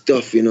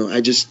stuff. You know,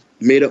 I just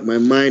made up my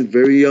mind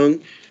very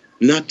young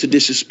not to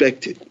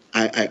disrespect it.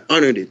 I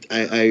honored it.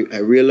 I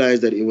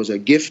realized that it was a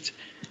gift,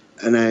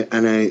 and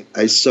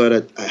I saw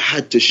that I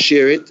had to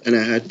share it, and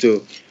I had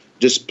to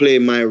just play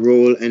my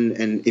role.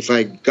 And if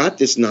I got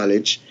this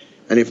knowledge,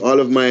 and if all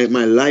of my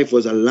life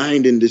was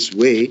aligned in this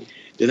way,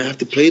 then I have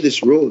to play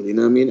this role. You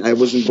know what I mean? I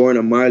wasn't born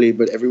a Marley,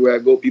 but everywhere I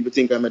go, people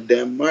think I'm a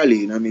damn Marley.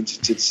 You know what I mean?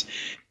 It's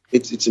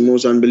the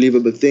most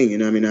unbelievable thing. You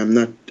know what I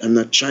mean? I'm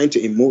not trying to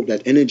emote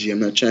that energy.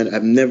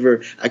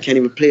 I can't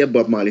even play a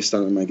Bob Marley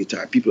song on my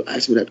guitar. People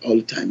ask me that all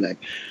the time, like,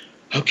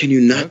 how can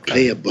you not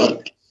play a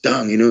Bob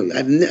song? You know,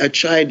 I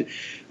tried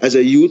as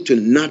a youth to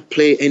not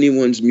play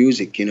anyone's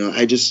music. You know,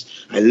 I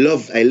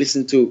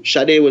listened to,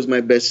 Sade was my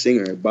best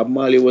singer. Bob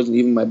Marley wasn't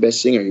even my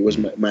best singer. He was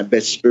my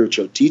best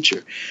spiritual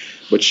teacher.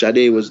 But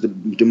Sade was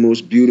the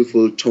most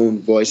beautiful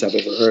toned voice I've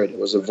ever heard. It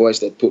was a voice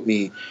that put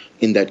me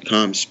in that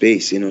calm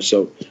space, you know.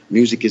 So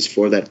music is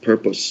for that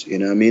purpose, you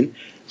know what I mean?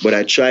 But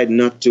I tried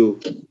not to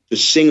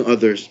sing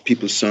other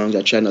people's songs.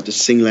 I tried not to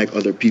sing like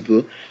other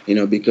people, you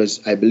know,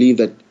 because I believe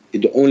that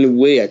the only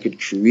way I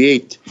could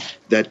create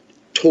that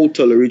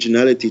total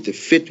originality to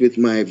fit with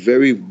my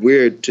very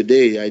weird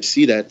today, I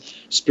see that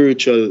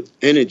spiritual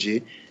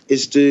energy,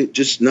 is to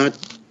just not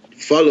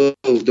follow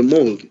the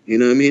mold, you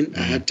know what I mean?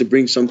 I had to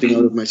bring something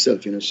out of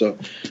myself, you know, so,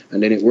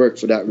 and then it worked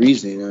for that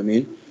reason, you know what I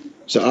mean?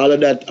 So all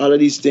of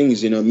these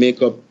things, you know,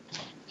 make up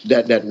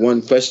that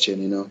one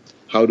question, you know,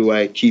 how do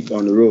I keep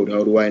on the road?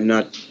 How do I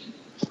not,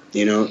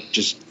 you know,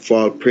 just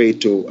fall prey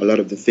to a lot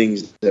of the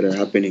things that are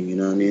happening, you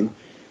know what I mean?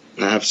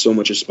 I have so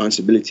much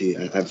responsibility.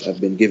 I've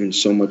been given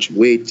so much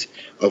weight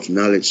of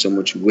knowledge, so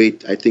much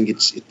weight. I think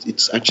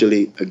it's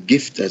actually a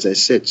gift, as I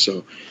said.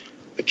 So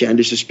I can't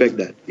disrespect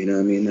that, you know what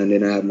I mean? And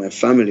then I have my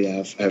family.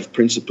 I have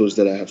principles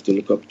that I have to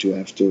look up to. I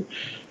have to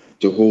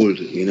hold,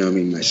 you know what I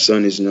mean? My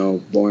son is now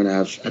born.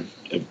 I've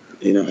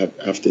you know,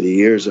 after the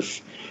years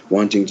of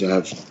wanting to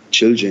have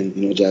children,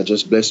 you know, God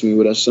just blessed me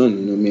with a son,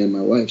 you know, me and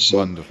my wife. So,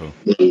 wonderful.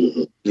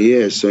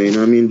 Yeah, so, you know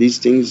what I mean? These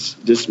things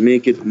just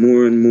make it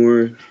more and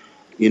more,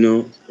 you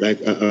know,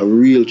 like a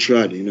real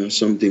trad, you know,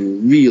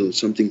 something real,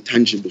 something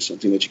tangible,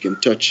 something that you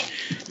can touch.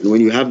 And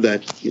when you have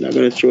that, you're not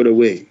going to throw it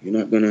away. You're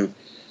not going to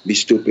be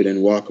stupid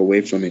and walk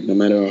away from it, no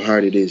matter how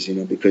hard it is, you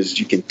know, because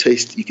you can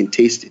taste it, you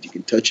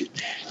can touch it.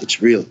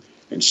 It's real.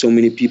 And so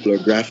many people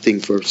are grafting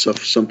for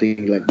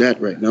something like that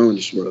right now in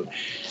this world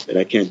that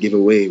I can't give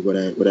away what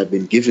I've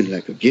been given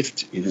like a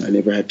gift. You know, I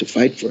never had to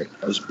fight for it.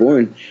 I was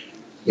born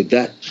with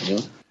that, you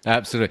know.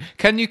 Absolutely.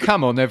 Can you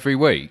come on every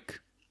week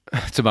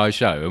to my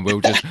show and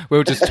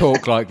we'll just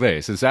talk like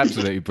this? It's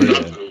absolutely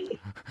brilliant.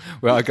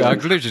 Well, I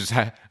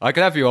could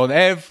have you on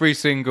every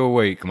single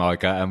week,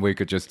 Micah, and we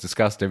could just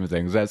discuss different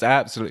things. That's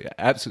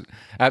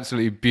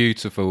absolutely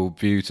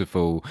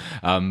beautiful,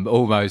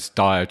 almost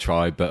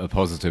diatribe, but a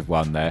positive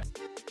one there.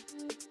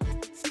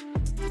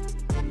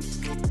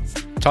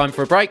 Time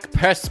for a break.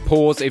 Press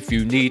pause if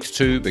you need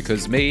to,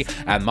 because me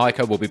and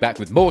Micah will be back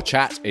with more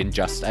chat in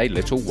just a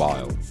little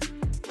while.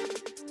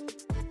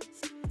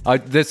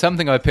 There's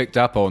something I picked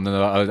up on,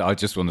 and I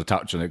just want to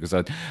touch on it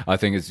because I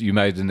think you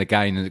made an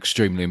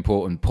extremely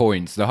important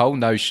point. The whole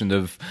notion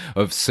of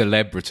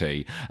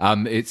celebrity,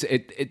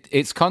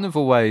 it's kind of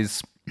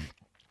always.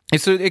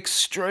 It's an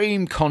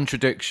extreme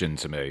contradiction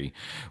to me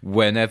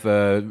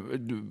whenever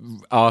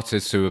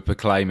artists who are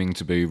proclaiming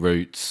to be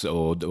roots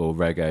or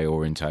reggae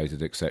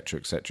orientated,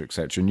 etc., etc.,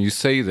 etc., and you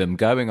see them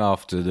going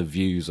after the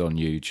views on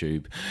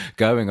YouTube,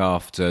 going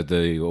after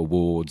the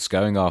awards,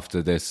 going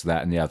after this,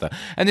 that, and the other,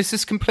 and it's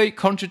this complete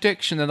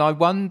contradiction. And I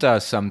wonder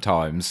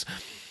sometimes,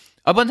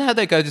 how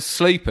they go to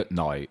sleep at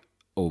night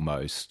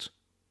almost,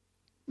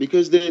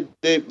 because they've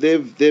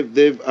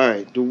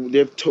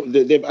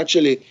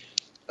actually.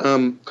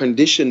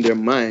 Condition their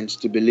minds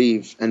to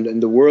believe,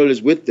 and the world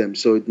is with them,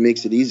 so it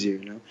makes it easier.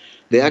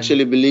 They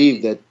actually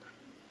believe that,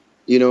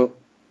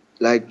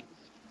 like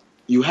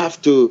you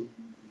have to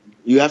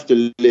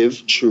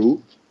live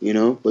true,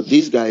 But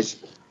these guys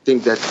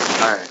think that,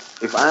 all right,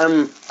 if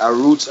I'm a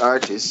roots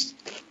artist,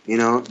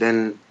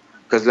 then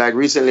because like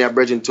recently, a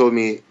brethren told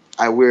me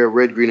I wear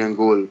red, green, and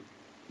gold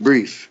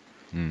brief.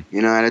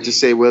 And I had to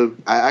say, well,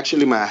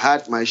 my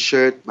hat, my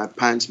shirt, my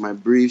pants, my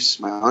briefs,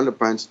 my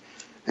underpants.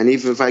 And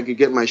even if I could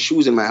get my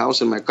shoes in my house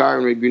and my car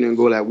in red, green, and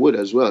gold, I would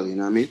as well. You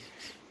know what I mean?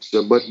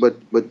 So,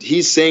 but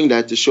he's saying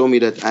that to show me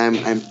that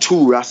I'm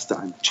too Rasta,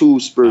 I'm too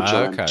spiritual,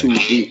 I'm too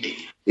deep.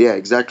 Yeah,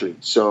 exactly.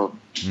 So,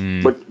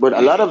 but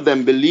a lot of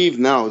them believe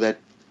now that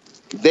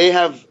they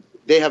have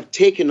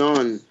taken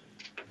on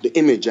the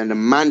image and the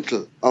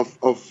mantle of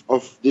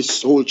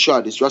this whole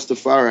chart, this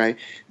Rastafari,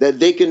 that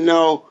they can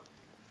now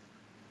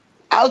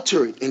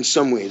alter it in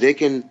some way. They're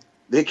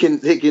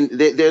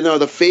now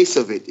the face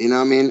of it, you know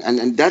what I mean?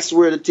 And that's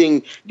where the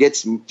thing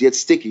gets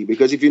sticky.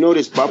 Because if you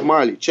notice, Bob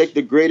Marley, check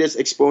the greatest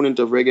exponent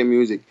of reggae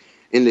music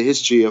in the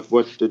history of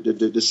what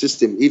the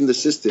system, even the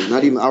system,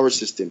 not even our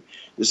system,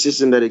 the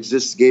system that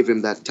exists gave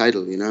him that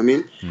title, you know what I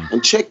mean?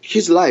 And check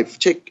his life,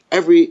 check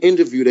every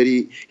interview that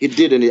he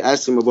did, and they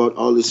asked him about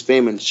all this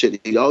fame and shit.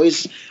 He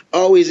always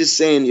is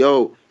saying,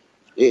 yo,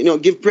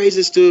 give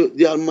praises to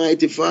the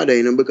Almighty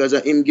Father, because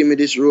him give me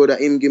this road,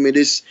 him give me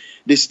this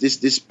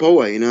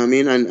power, you know what I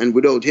mean? And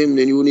without him,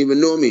 then you wouldn't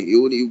even know me.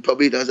 You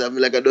probably does have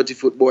like a dirty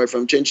foot boy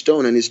from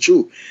Trenchtown, and it's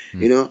true,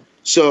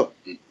 So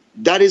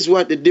that is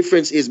what the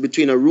difference is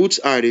between a roots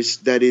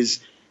artist that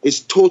is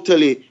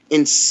totally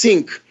in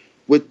sync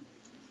with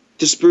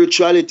the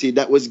spirituality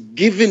that was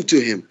given to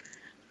him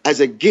as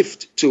a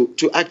gift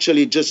to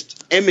actually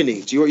just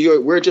emanate.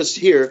 We're just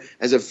here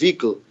as a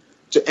vehicle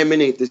to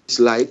emanate this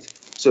light,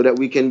 so that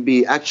we can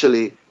be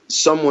actually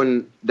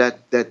someone that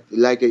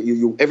like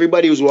you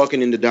everybody who's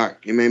walking in the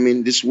dark. You know what I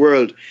mean? This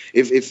world,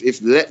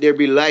 if let there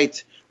be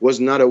light was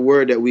not a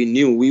word that we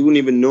knew, we wouldn't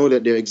even know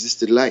that there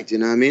existed light. You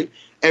know what I mean?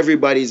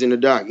 Everybody's in the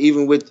dark,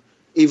 even with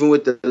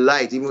the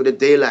light, even with the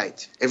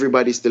daylight.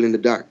 Everybody's still in the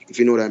dark. If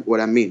you know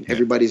what I mean,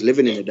 everybody's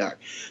living in the dark.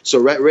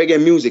 So reggae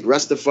music,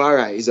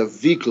 Rastafari, is a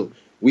vehicle.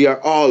 We are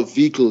all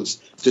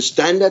vehicles to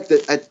stand at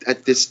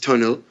this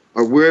tunnel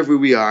or wherever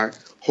we are,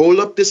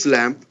 hold up this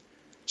lamp,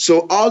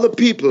 so all the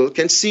people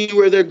can see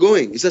where they're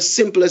going. It's as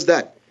simple as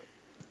that.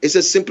 You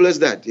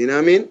know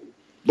what I mean?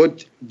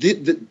 But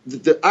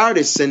the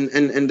artists and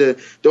the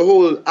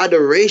whole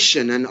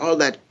adoration and all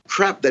that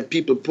crap that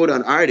people put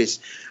on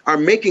artists are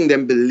making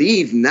them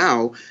believe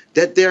now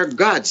that they're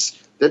gods,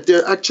 that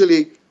they're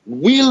actually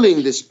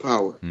wielding this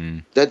power,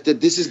 that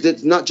this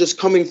is not just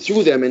coming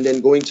through them and then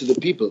going to the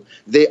people.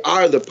 They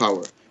are the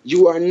power.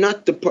 You are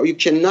not the power. You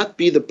cannot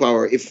be the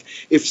power if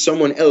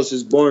someone else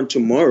is born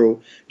tomorrow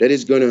that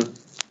is going to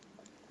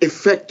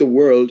affect the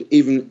world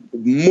even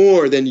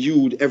more than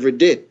you ever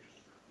did.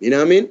 You know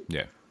what I mean?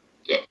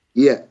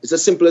 Yeah, it's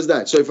as simple as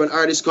that. So if an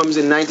artist comes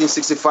in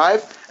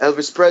 1965,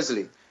 Elvis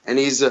Presley, and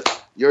he's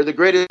you're the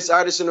greatest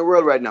artist in the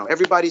world right now,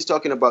 everybody's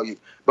talking about you.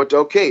 But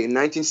okay, in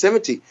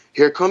 1970,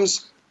 here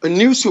comes a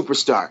new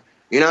superstar.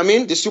 You know what I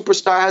mean? The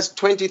superstar has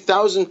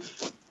 20,000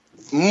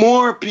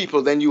 more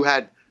people than you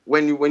had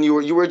when you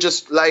were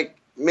just like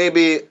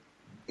maybe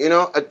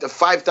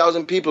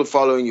 5,000 people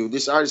following you.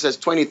 This artist has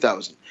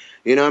 20,000.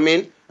 You know what I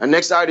mean? A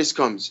next artist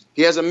comes.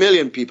 He has 1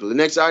 million people. The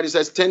next artist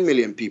has 10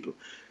 million people.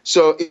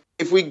 So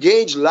if we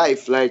gauge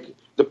life like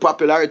the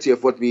popularity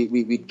of what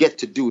we get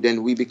to do,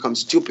 then we become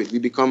stupid. We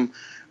become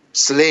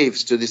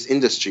slaves to this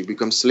industry,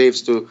 become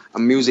slaves to a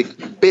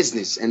music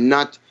business and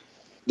not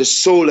the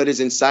soul that is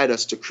inside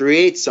us to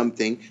create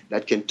something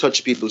that can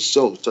touch people's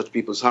souls, touch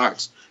people's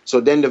hearts.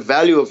 So then the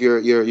value of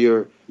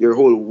your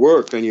whole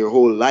work and your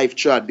whole life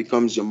chart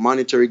becomes your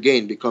monetary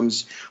gain,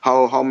 becomes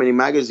how many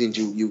magazines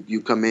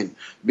you come in,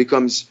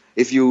 becomes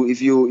if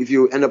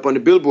you end up on the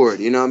billboard,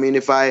 you know what I mean?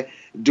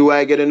 Do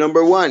I get a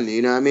number one?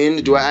 You know what I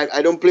mean?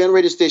 I don't play on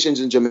radio stations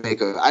in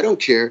Jamaica. I don't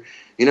care.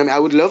 You know what I mean? I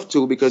would love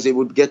to because it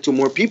would get to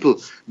more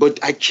people, but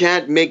I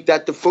can't make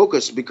that the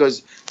focus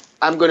because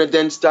I'm going to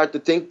then start to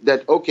think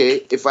that,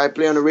 okay, if I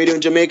play on the radio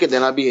in Jamaica,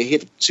 then I'll be a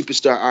hit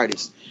superstar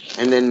artist.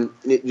 And then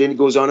it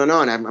goes on and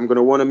on. I'm going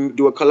to want to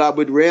do a collab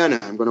with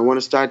Rihanna. I'm going to want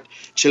to start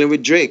chilling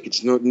with Drake.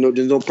 There's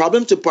no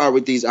problem to par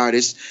with these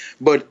artists,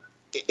 but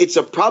it's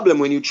a problem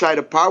when you try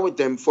to par with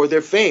them for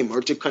their fame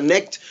or to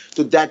connect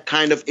to that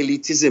kind of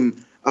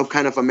elitism of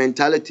kind of a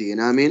mentality. You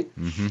know what I mean?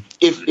 Mm-hmm.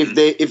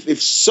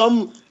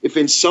 If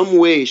in some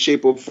way,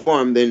 shape or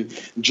form, then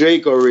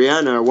Drake or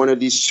Rihanna or one of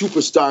these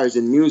superstars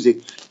in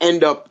music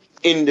end up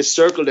in the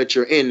circle that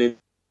you're in, and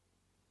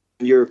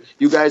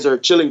you guys are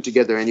chilling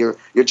together and you're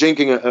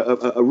drinking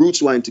a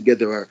roots wine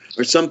together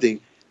or something,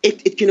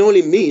 it can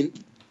only mean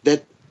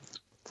that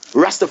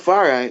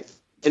Rastafari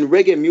and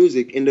reggae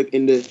music in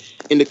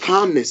the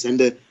calmness and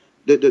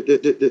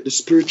the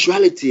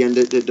spirituality and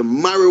the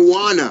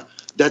marijuana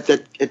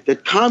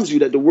that calms you,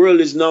 that the world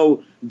is now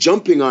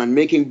jumping on,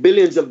 making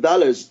billions of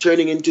dollars,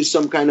 turning into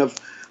some kind of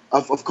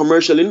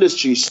commercial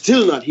industry,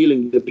 still not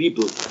healing the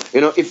people.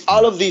 You know, if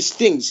all of these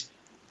things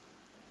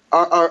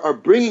are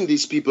bringing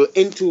these people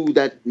into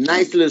that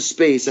nice little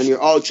space and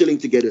you're all chilling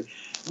together,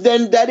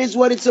 then that is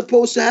what it's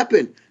supposed to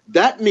happen.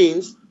 That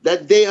means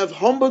that they have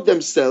humbled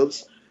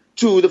themselves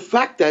to the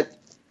fact that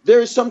there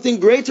is something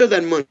greater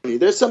than money.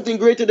 There's something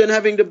greater than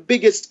having the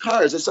biggest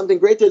cars. There's something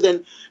greater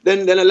than a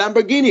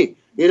Lamborghini.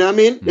 You know what I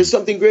mean? There's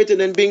something greater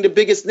than being the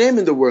biggest name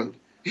in the world.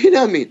 You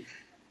know what I mean?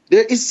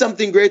 There is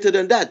something greater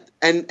than that.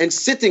 And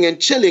sitting and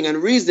chilling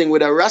and reasoning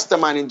with a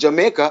Rastaman in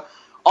Jamaica,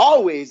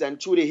 always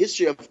and through the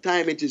history of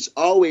time, it is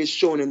always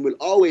shown and will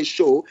always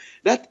show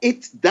that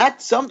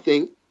that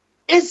something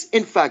is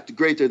in fact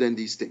greater than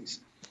these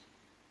things.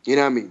 You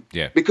know what I mean?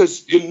 Yeah.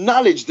 Because the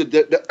knowledge,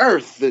 the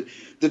earth,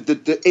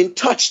 the in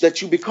touch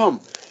that you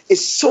become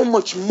is so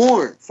much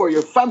more for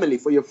your family,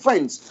 for your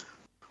friends,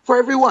 for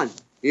everyone.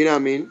 You know what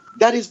I mean?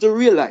 That is the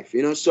real life,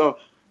 you know? So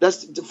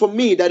that's, for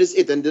me, that is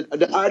it. And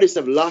the artists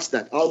have lost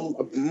that.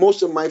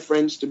 Most of my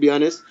friends, to be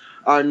honest,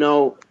 are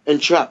now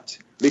entrapped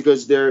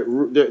because they're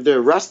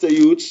Rasta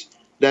youths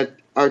that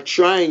are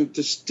trying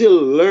to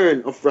still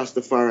learn of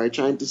Rastafari,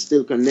 trying to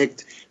still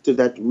connect to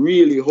that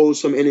really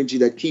wholesome energy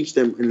that keeps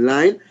them in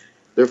line.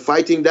 They're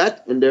fighting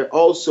that, and they're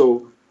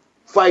also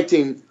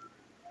fighting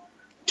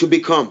to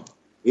become,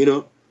 you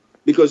know,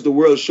 because the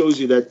world shows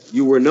you that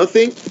you were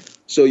nothing,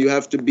 so you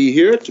have to be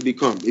here to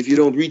become. If you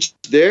don't reach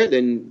there,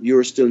 then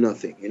you're still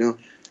nothing, you know.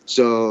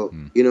 So,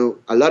 you know,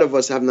 a lot of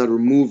us have not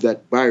removed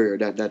that barrier,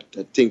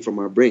 that thing from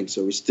our brain,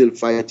 so we're still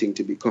fighting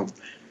to become.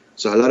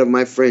 So a lot of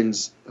my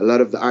friends, a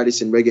lot of the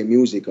artists in reggae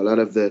music, a lot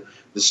of the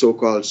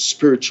so-called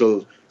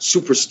spiritual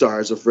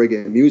superstars of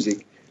reggae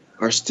music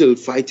are still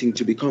fighting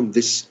to become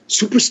this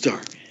superstar.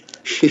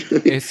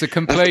 It's a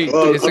complete,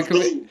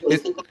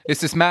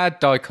 it's this mad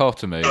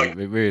dichotomy. It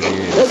really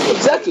is. Yes,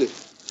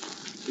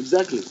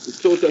 exactly. It's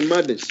total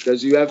madness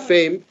because you have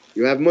fame,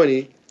 you have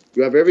money,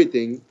 you have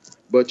everything,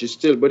 but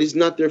it's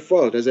not their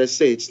fault. As I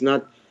say,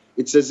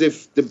 it's as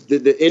if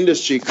the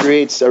industry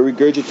creates a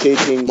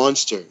regurgitating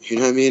monster. You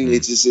know what I mean?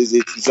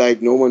 It's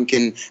like no one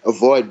can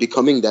avoid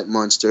becoming that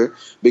monster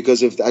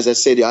because of, as I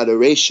say, the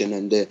adoration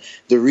and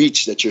the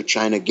reach that you're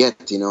trying to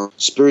get. You know,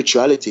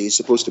 spirituality is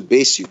supposed to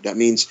base you. That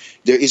means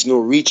there is no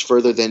reach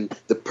further than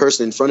the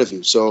person in front of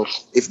you. So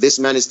if this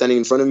man is standing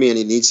in front of me and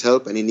he needs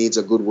help and he needs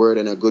a good word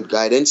and a good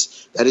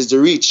guidance, that is the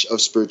reach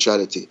of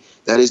spirituality.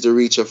 That is the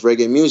reach of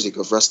reggae music,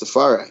 of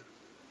Rastafari.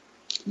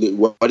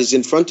 What is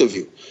in front of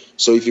you.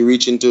 So if you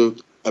reach into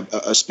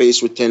a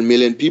space with 10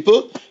 million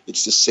people,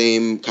 it's the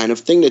same kind of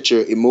thing that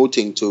you're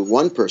emoting to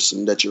one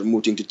person that you're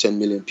emoting to 10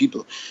 million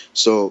people.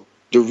 So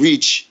the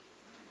reach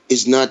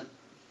is not,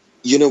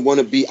 I don't want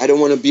to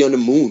be on the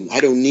moon. I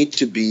don't need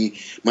to be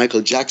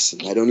Michael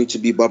Jackson. I don't need to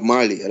be Bob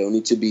Marley. I don't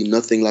need to be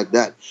nothing like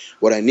that.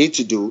 What I need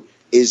to do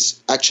is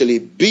actually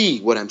be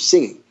what I'm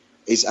singing,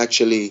 is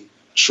actually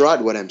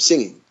trod what I'm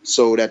singing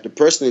so that the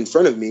person in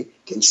front of me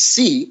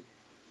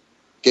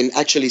can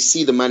actually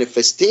see the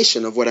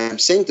manifestation of what I'm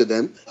saying to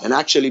them and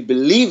actually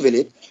believe in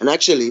it and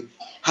actually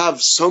have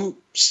some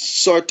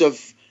sort of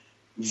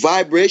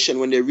vibration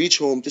when they reach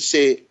home to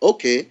say,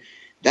 okay,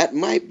 that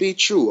might be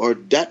true, or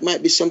that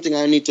might be something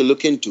I need to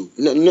look into.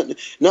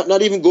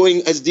 Not even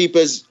going as deep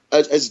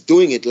as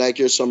doing it like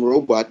you're some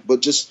robot,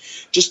 but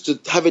just to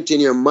have it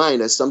in your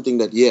mind as something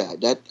that, yeah,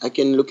 that I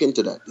can look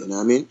into that, you know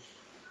what I mean?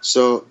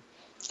 So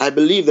I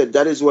believe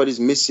that is what is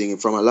missing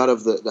from a lot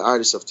of the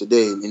artists of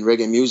today in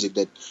reggae music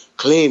that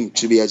claim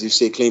to be, as you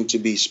say,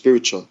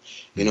 spiritual.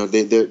 You know,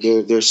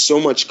 they're so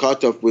much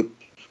caught up with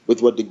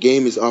what the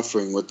game is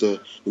offering, what the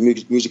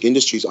music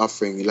industry is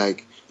offering.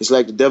 Like, it's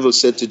like the devil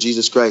said to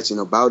Jesus Christ, you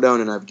know, bow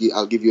down and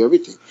I'll give you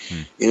everything.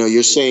 You know,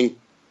 you're saying,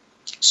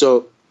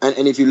 so,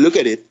 and if you look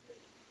at it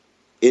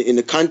in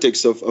the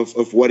context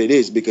of what it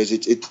is, because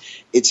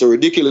it's a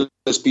ridiculous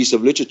piece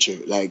of literature,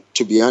 like,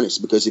 to be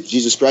honest, because if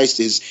Jesus Christ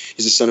is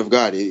the Son of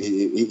God,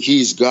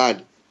 he is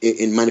God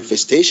in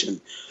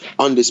manifestation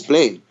on this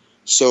plane.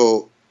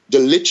 So the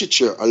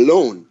literature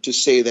alone to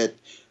say that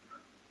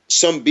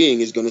some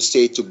being is going to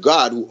say to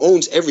God, who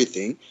owns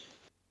everything,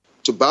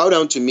 to bow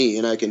down to me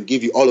and I can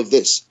give you all of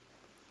this,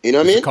 You know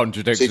what I mean? It's a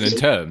contradiction in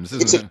terms,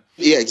 isn't it?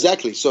 Yeah,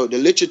 exactly. So the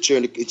literature,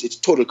 it's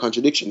total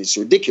contradiction. It's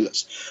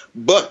ridiculous.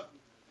 But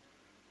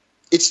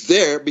it's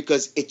there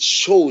because it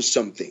shows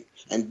something.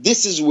 And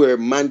this is where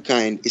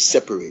mankind is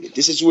separated.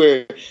 This is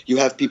where you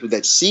have people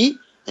that see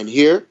and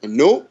hear and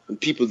know, and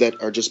people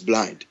that are just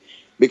blind.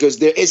 Because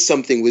there is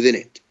something within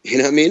it. You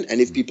know what I mean?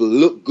 And if people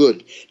look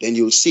good, then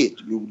you'll see it.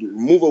 You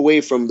move away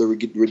from the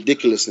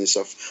ridiculousness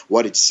of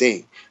what it's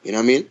saying. You know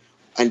what I mean?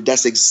 And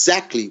that's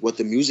exactly what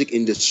the music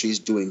industry is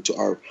doing to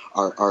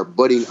our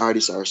budding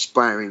artists, our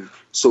aspiring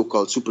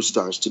so-called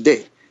superstars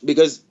today.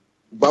 Because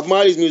Bob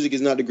Marley's music is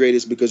not the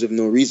greatest because of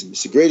no reason.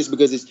 It's the greatest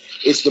because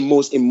it's the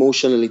most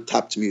emotionally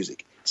tapped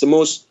music.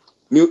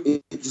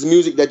 It's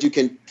music that you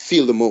can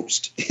feel the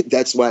most.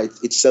 That's why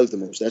it sells the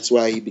most. That's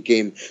why he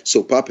became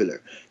so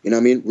popular. You know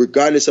what I mean?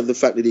 Regardless of the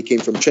fact that he came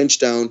from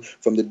Trenchtown,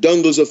 from the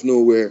jungles of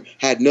nowhere,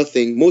 had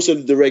nothing. Most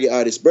of the reggae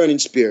artists, Burning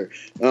Spear,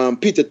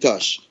 Peter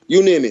Tosh,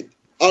 you name it,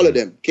 all of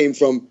them came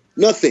from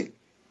nothing.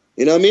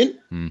 You know what I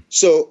mean?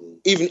 So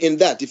even in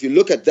that, if you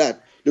look at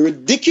that, the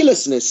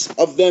ridiculousness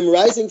of them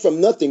rising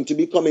from nothing to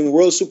becoming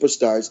world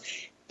superstars,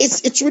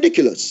 it's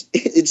ridiculous.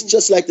 It's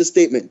just like the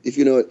statement, if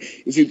you know,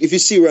 if you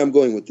see where I'm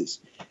going with this.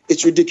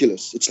 It's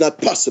ridiculous. It's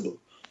not possible,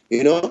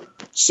 you know?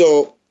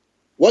 So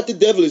what the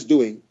devil is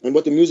doing and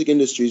what the music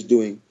industry is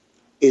doing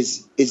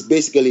is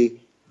basically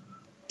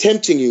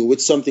tempting you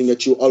with something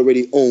that you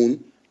already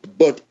own,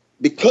 but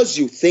because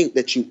you think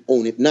that you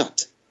own it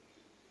not.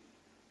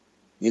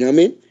 You know what I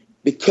mean?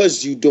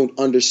 Because you don't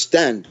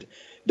understand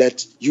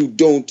that you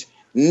don't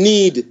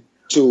need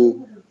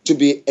to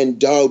be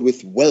endowed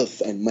with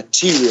wealth and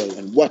material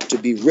and what to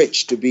be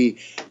rich, to be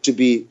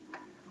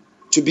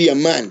a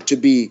man, to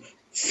be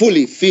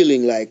fully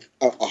feeling like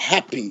a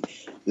happy,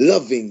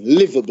 loving,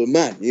 livable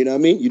man. You know what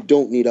I mean? You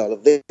don't need all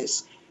of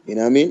this. You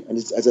know what I mean? And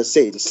it's, as I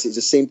say, it's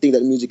the same thing that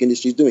the music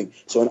industry is doing.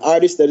 So an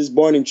artist that is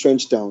born in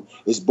Trenchtown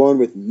is born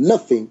with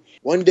nothing.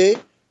 One day,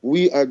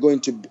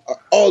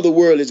 all the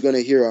world is going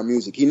to hear our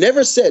music. He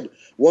never said,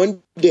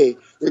 one day,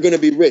 we're going to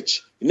be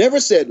rich. He never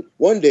said,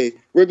 one day,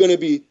 we're going to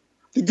be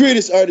the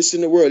greatest artist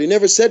in the world. He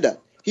never said that.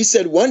 He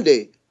said, one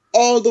day,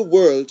 all the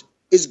world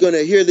is going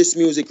to hear this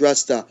music,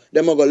 Rasta.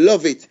 Them are going to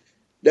love it.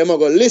 Them are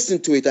going to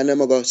listen to it, and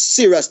them are going to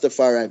see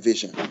Rastafari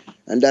vision.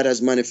 And that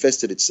has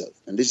manifested itself.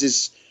 And this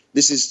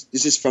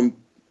is from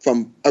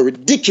a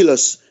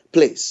ridiculous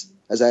place,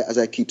 as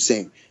I keep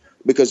saying.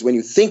 Because when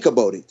you think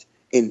about it,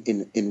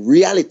 in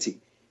reality,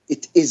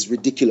 it is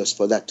ridiculous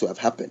for that to have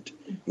happened.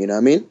 You know what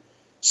I mean?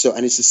 So,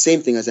 and it's the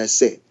same thing as I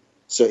say.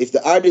 So if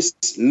the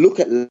artists look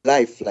at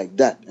life like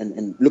that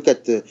and look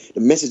at the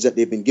message that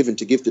they've been given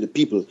to give to the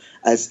people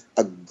as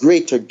a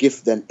greater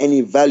gift than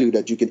any value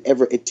that you can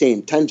ever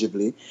attain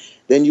tangibly,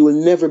 then you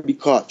will never be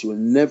caught. You will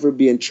never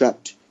be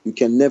entrapped. You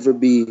can never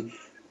be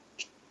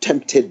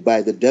tempted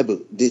by the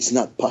devil. It's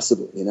not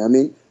possible. You know what I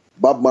mean?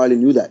 Bob Marley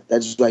knew that.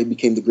 That's why he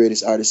became the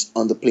greatest artist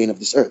on the plane of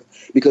this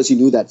earth, because he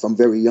knew that from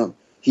very young.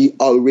 He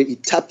already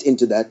tapped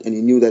into that, and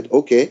he knew that,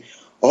 okay,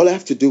 all I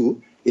have to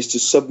do is to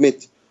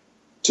submit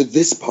to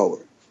this power.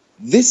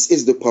 This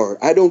is the power.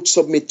 I don't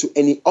submit to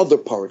any other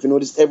power. If you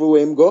notice,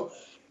 everywhere him go,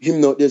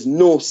 there's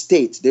no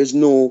state, there's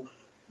no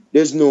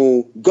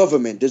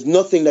government, there's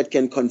nothing that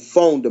can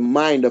confound the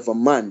mind of a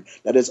man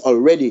that has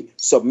already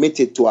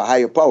submitted to a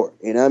higher power.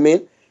 You know what I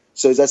mean?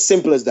 So it's as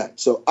simple as that.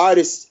 So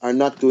artists are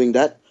not doing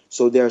that.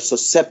 So they are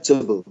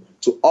susceptible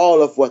to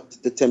all of what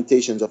the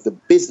temptations of the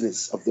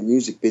business, of the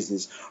music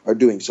business, are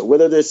doing. So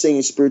whether they're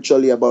singing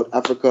spiritually about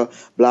Africa,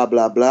 blah,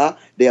 blah, blah,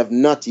 they have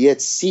not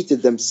yet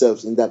seated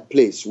themselves in that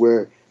place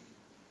where,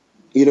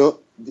 you know,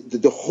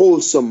 the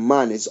wholesome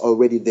man is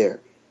already there.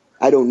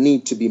 I don't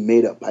need to be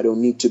made up. I don't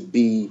need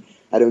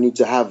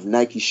to have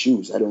Nike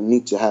shoes. I don't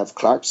need to have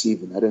Clarks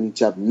even. I don't need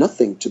to have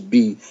nothing to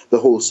be the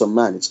wholesome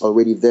man. It's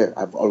already there.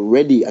 I've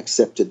already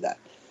accepted that.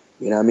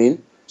 You know what I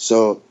mean?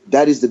 So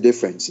that is the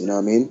difference, you know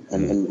what I mean?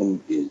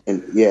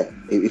 And yeah,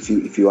 if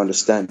you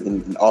understand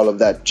in all of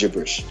that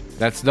gibberish.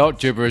 That's not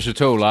gibberish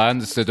at all. I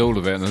understood all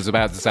of it, and I was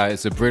about to say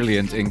it's a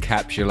brilliant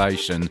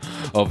encapsulation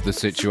of the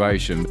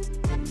situation.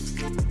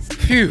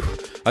 Phew.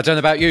 I don't know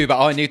about you, but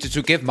I needed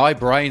to give my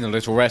brain a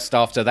little rest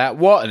after that.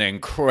 What an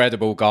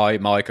incredible guy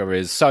Micah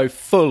is. So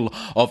full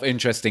of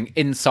interesting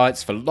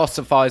insights,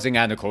 philosophizing,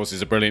 and of course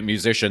is a brilliant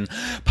musician.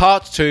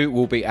 Part 2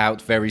 will be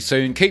out very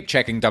soon. Keep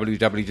checking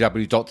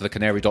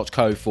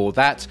www.thecanary.co for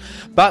that.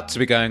 But to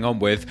be going on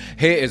with,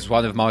 here is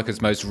one of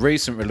Micah's most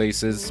recent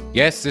releases.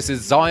 Yes, this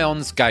is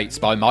Zion's Gates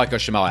by Micah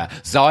Shemaiah.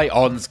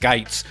 Zion's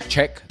Gates.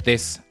 Check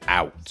this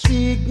out.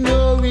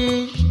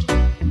 Ignored,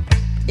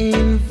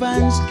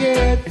 infants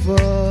cared for,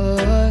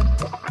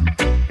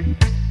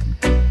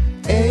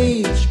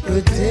 age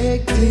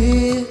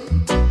protected,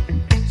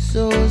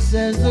 so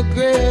says the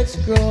great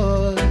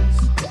scrolls.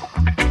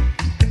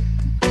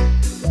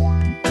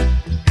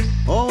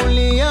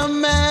 Only a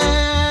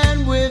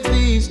man with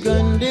these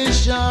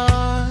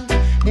conditions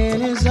in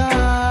his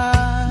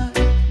heart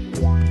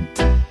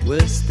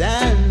will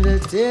stand the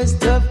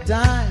test of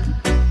time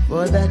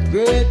for that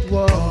great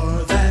war.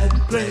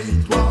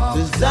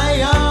 To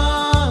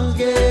Zion's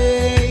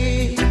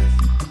gate,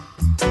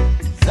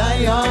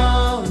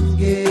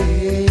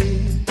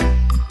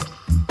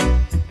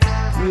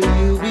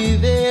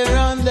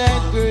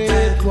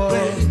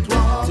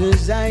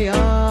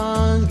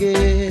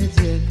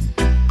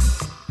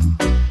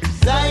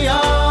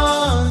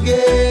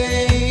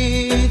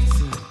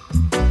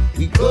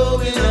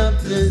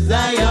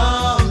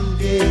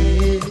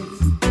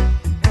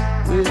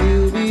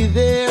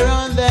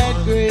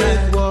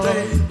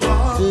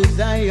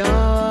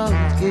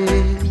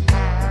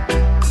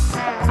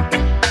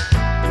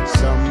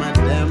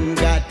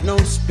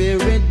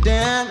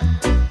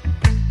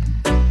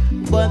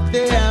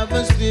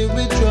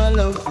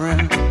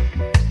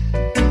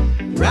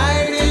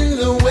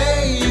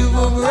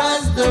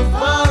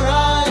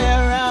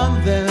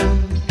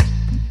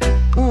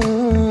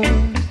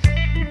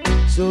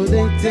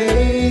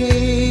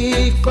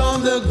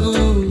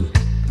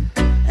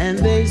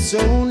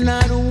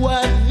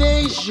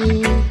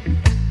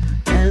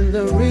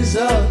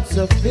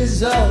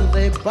 sizzle,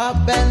 they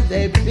pop and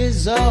they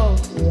fizzle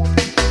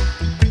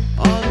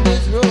on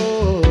this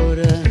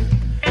road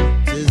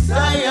to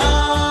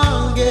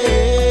Zion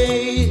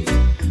Gate,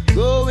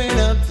 going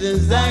up to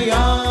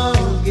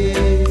Zion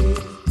Gate.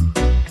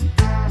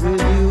 Will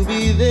you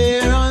be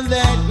there on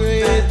that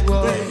great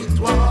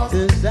walk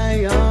to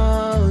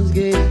Zion's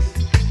Gate?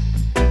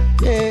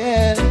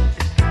 Yeah,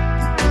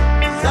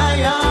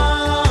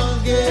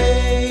 Zion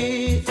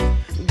Gate,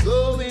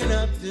 going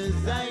up to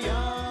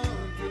Zion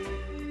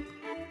Gate.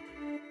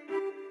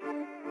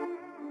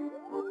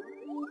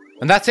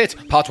 And that's it.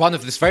 Part 1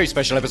 of this very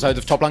special episode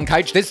of Top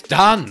Uncaged is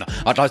done.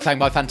 I'd like to thank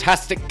my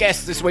fantastic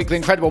guest this week, the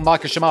incredible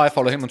Micah Shemaiah.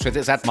 Follow him on Twitter,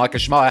 it's at Micah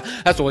Shemaiah.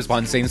 As always,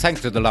 behind the scenes,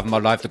 thanks to the love of my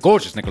life, the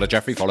gorgeous Nicola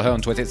Jeffrey. Follow her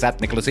on Twitter, it's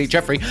at Nicola C.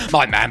 Jeffrey.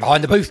 My man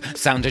behind the booth,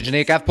 sound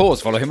engineer Gav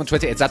Pause. Follow him on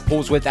Twitter, it's at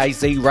Pause with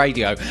AZ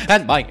Radio.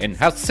 And my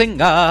in-house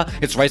singer,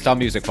 it's Raystar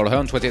Music. Follow her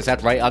on Twitter, it's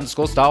at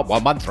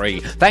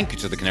Ray_star113. Thank you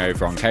to the Canary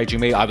for uncaging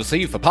me. I will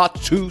see you for part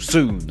 2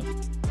 soon.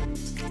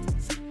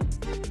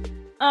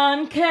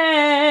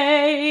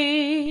 Uncaged.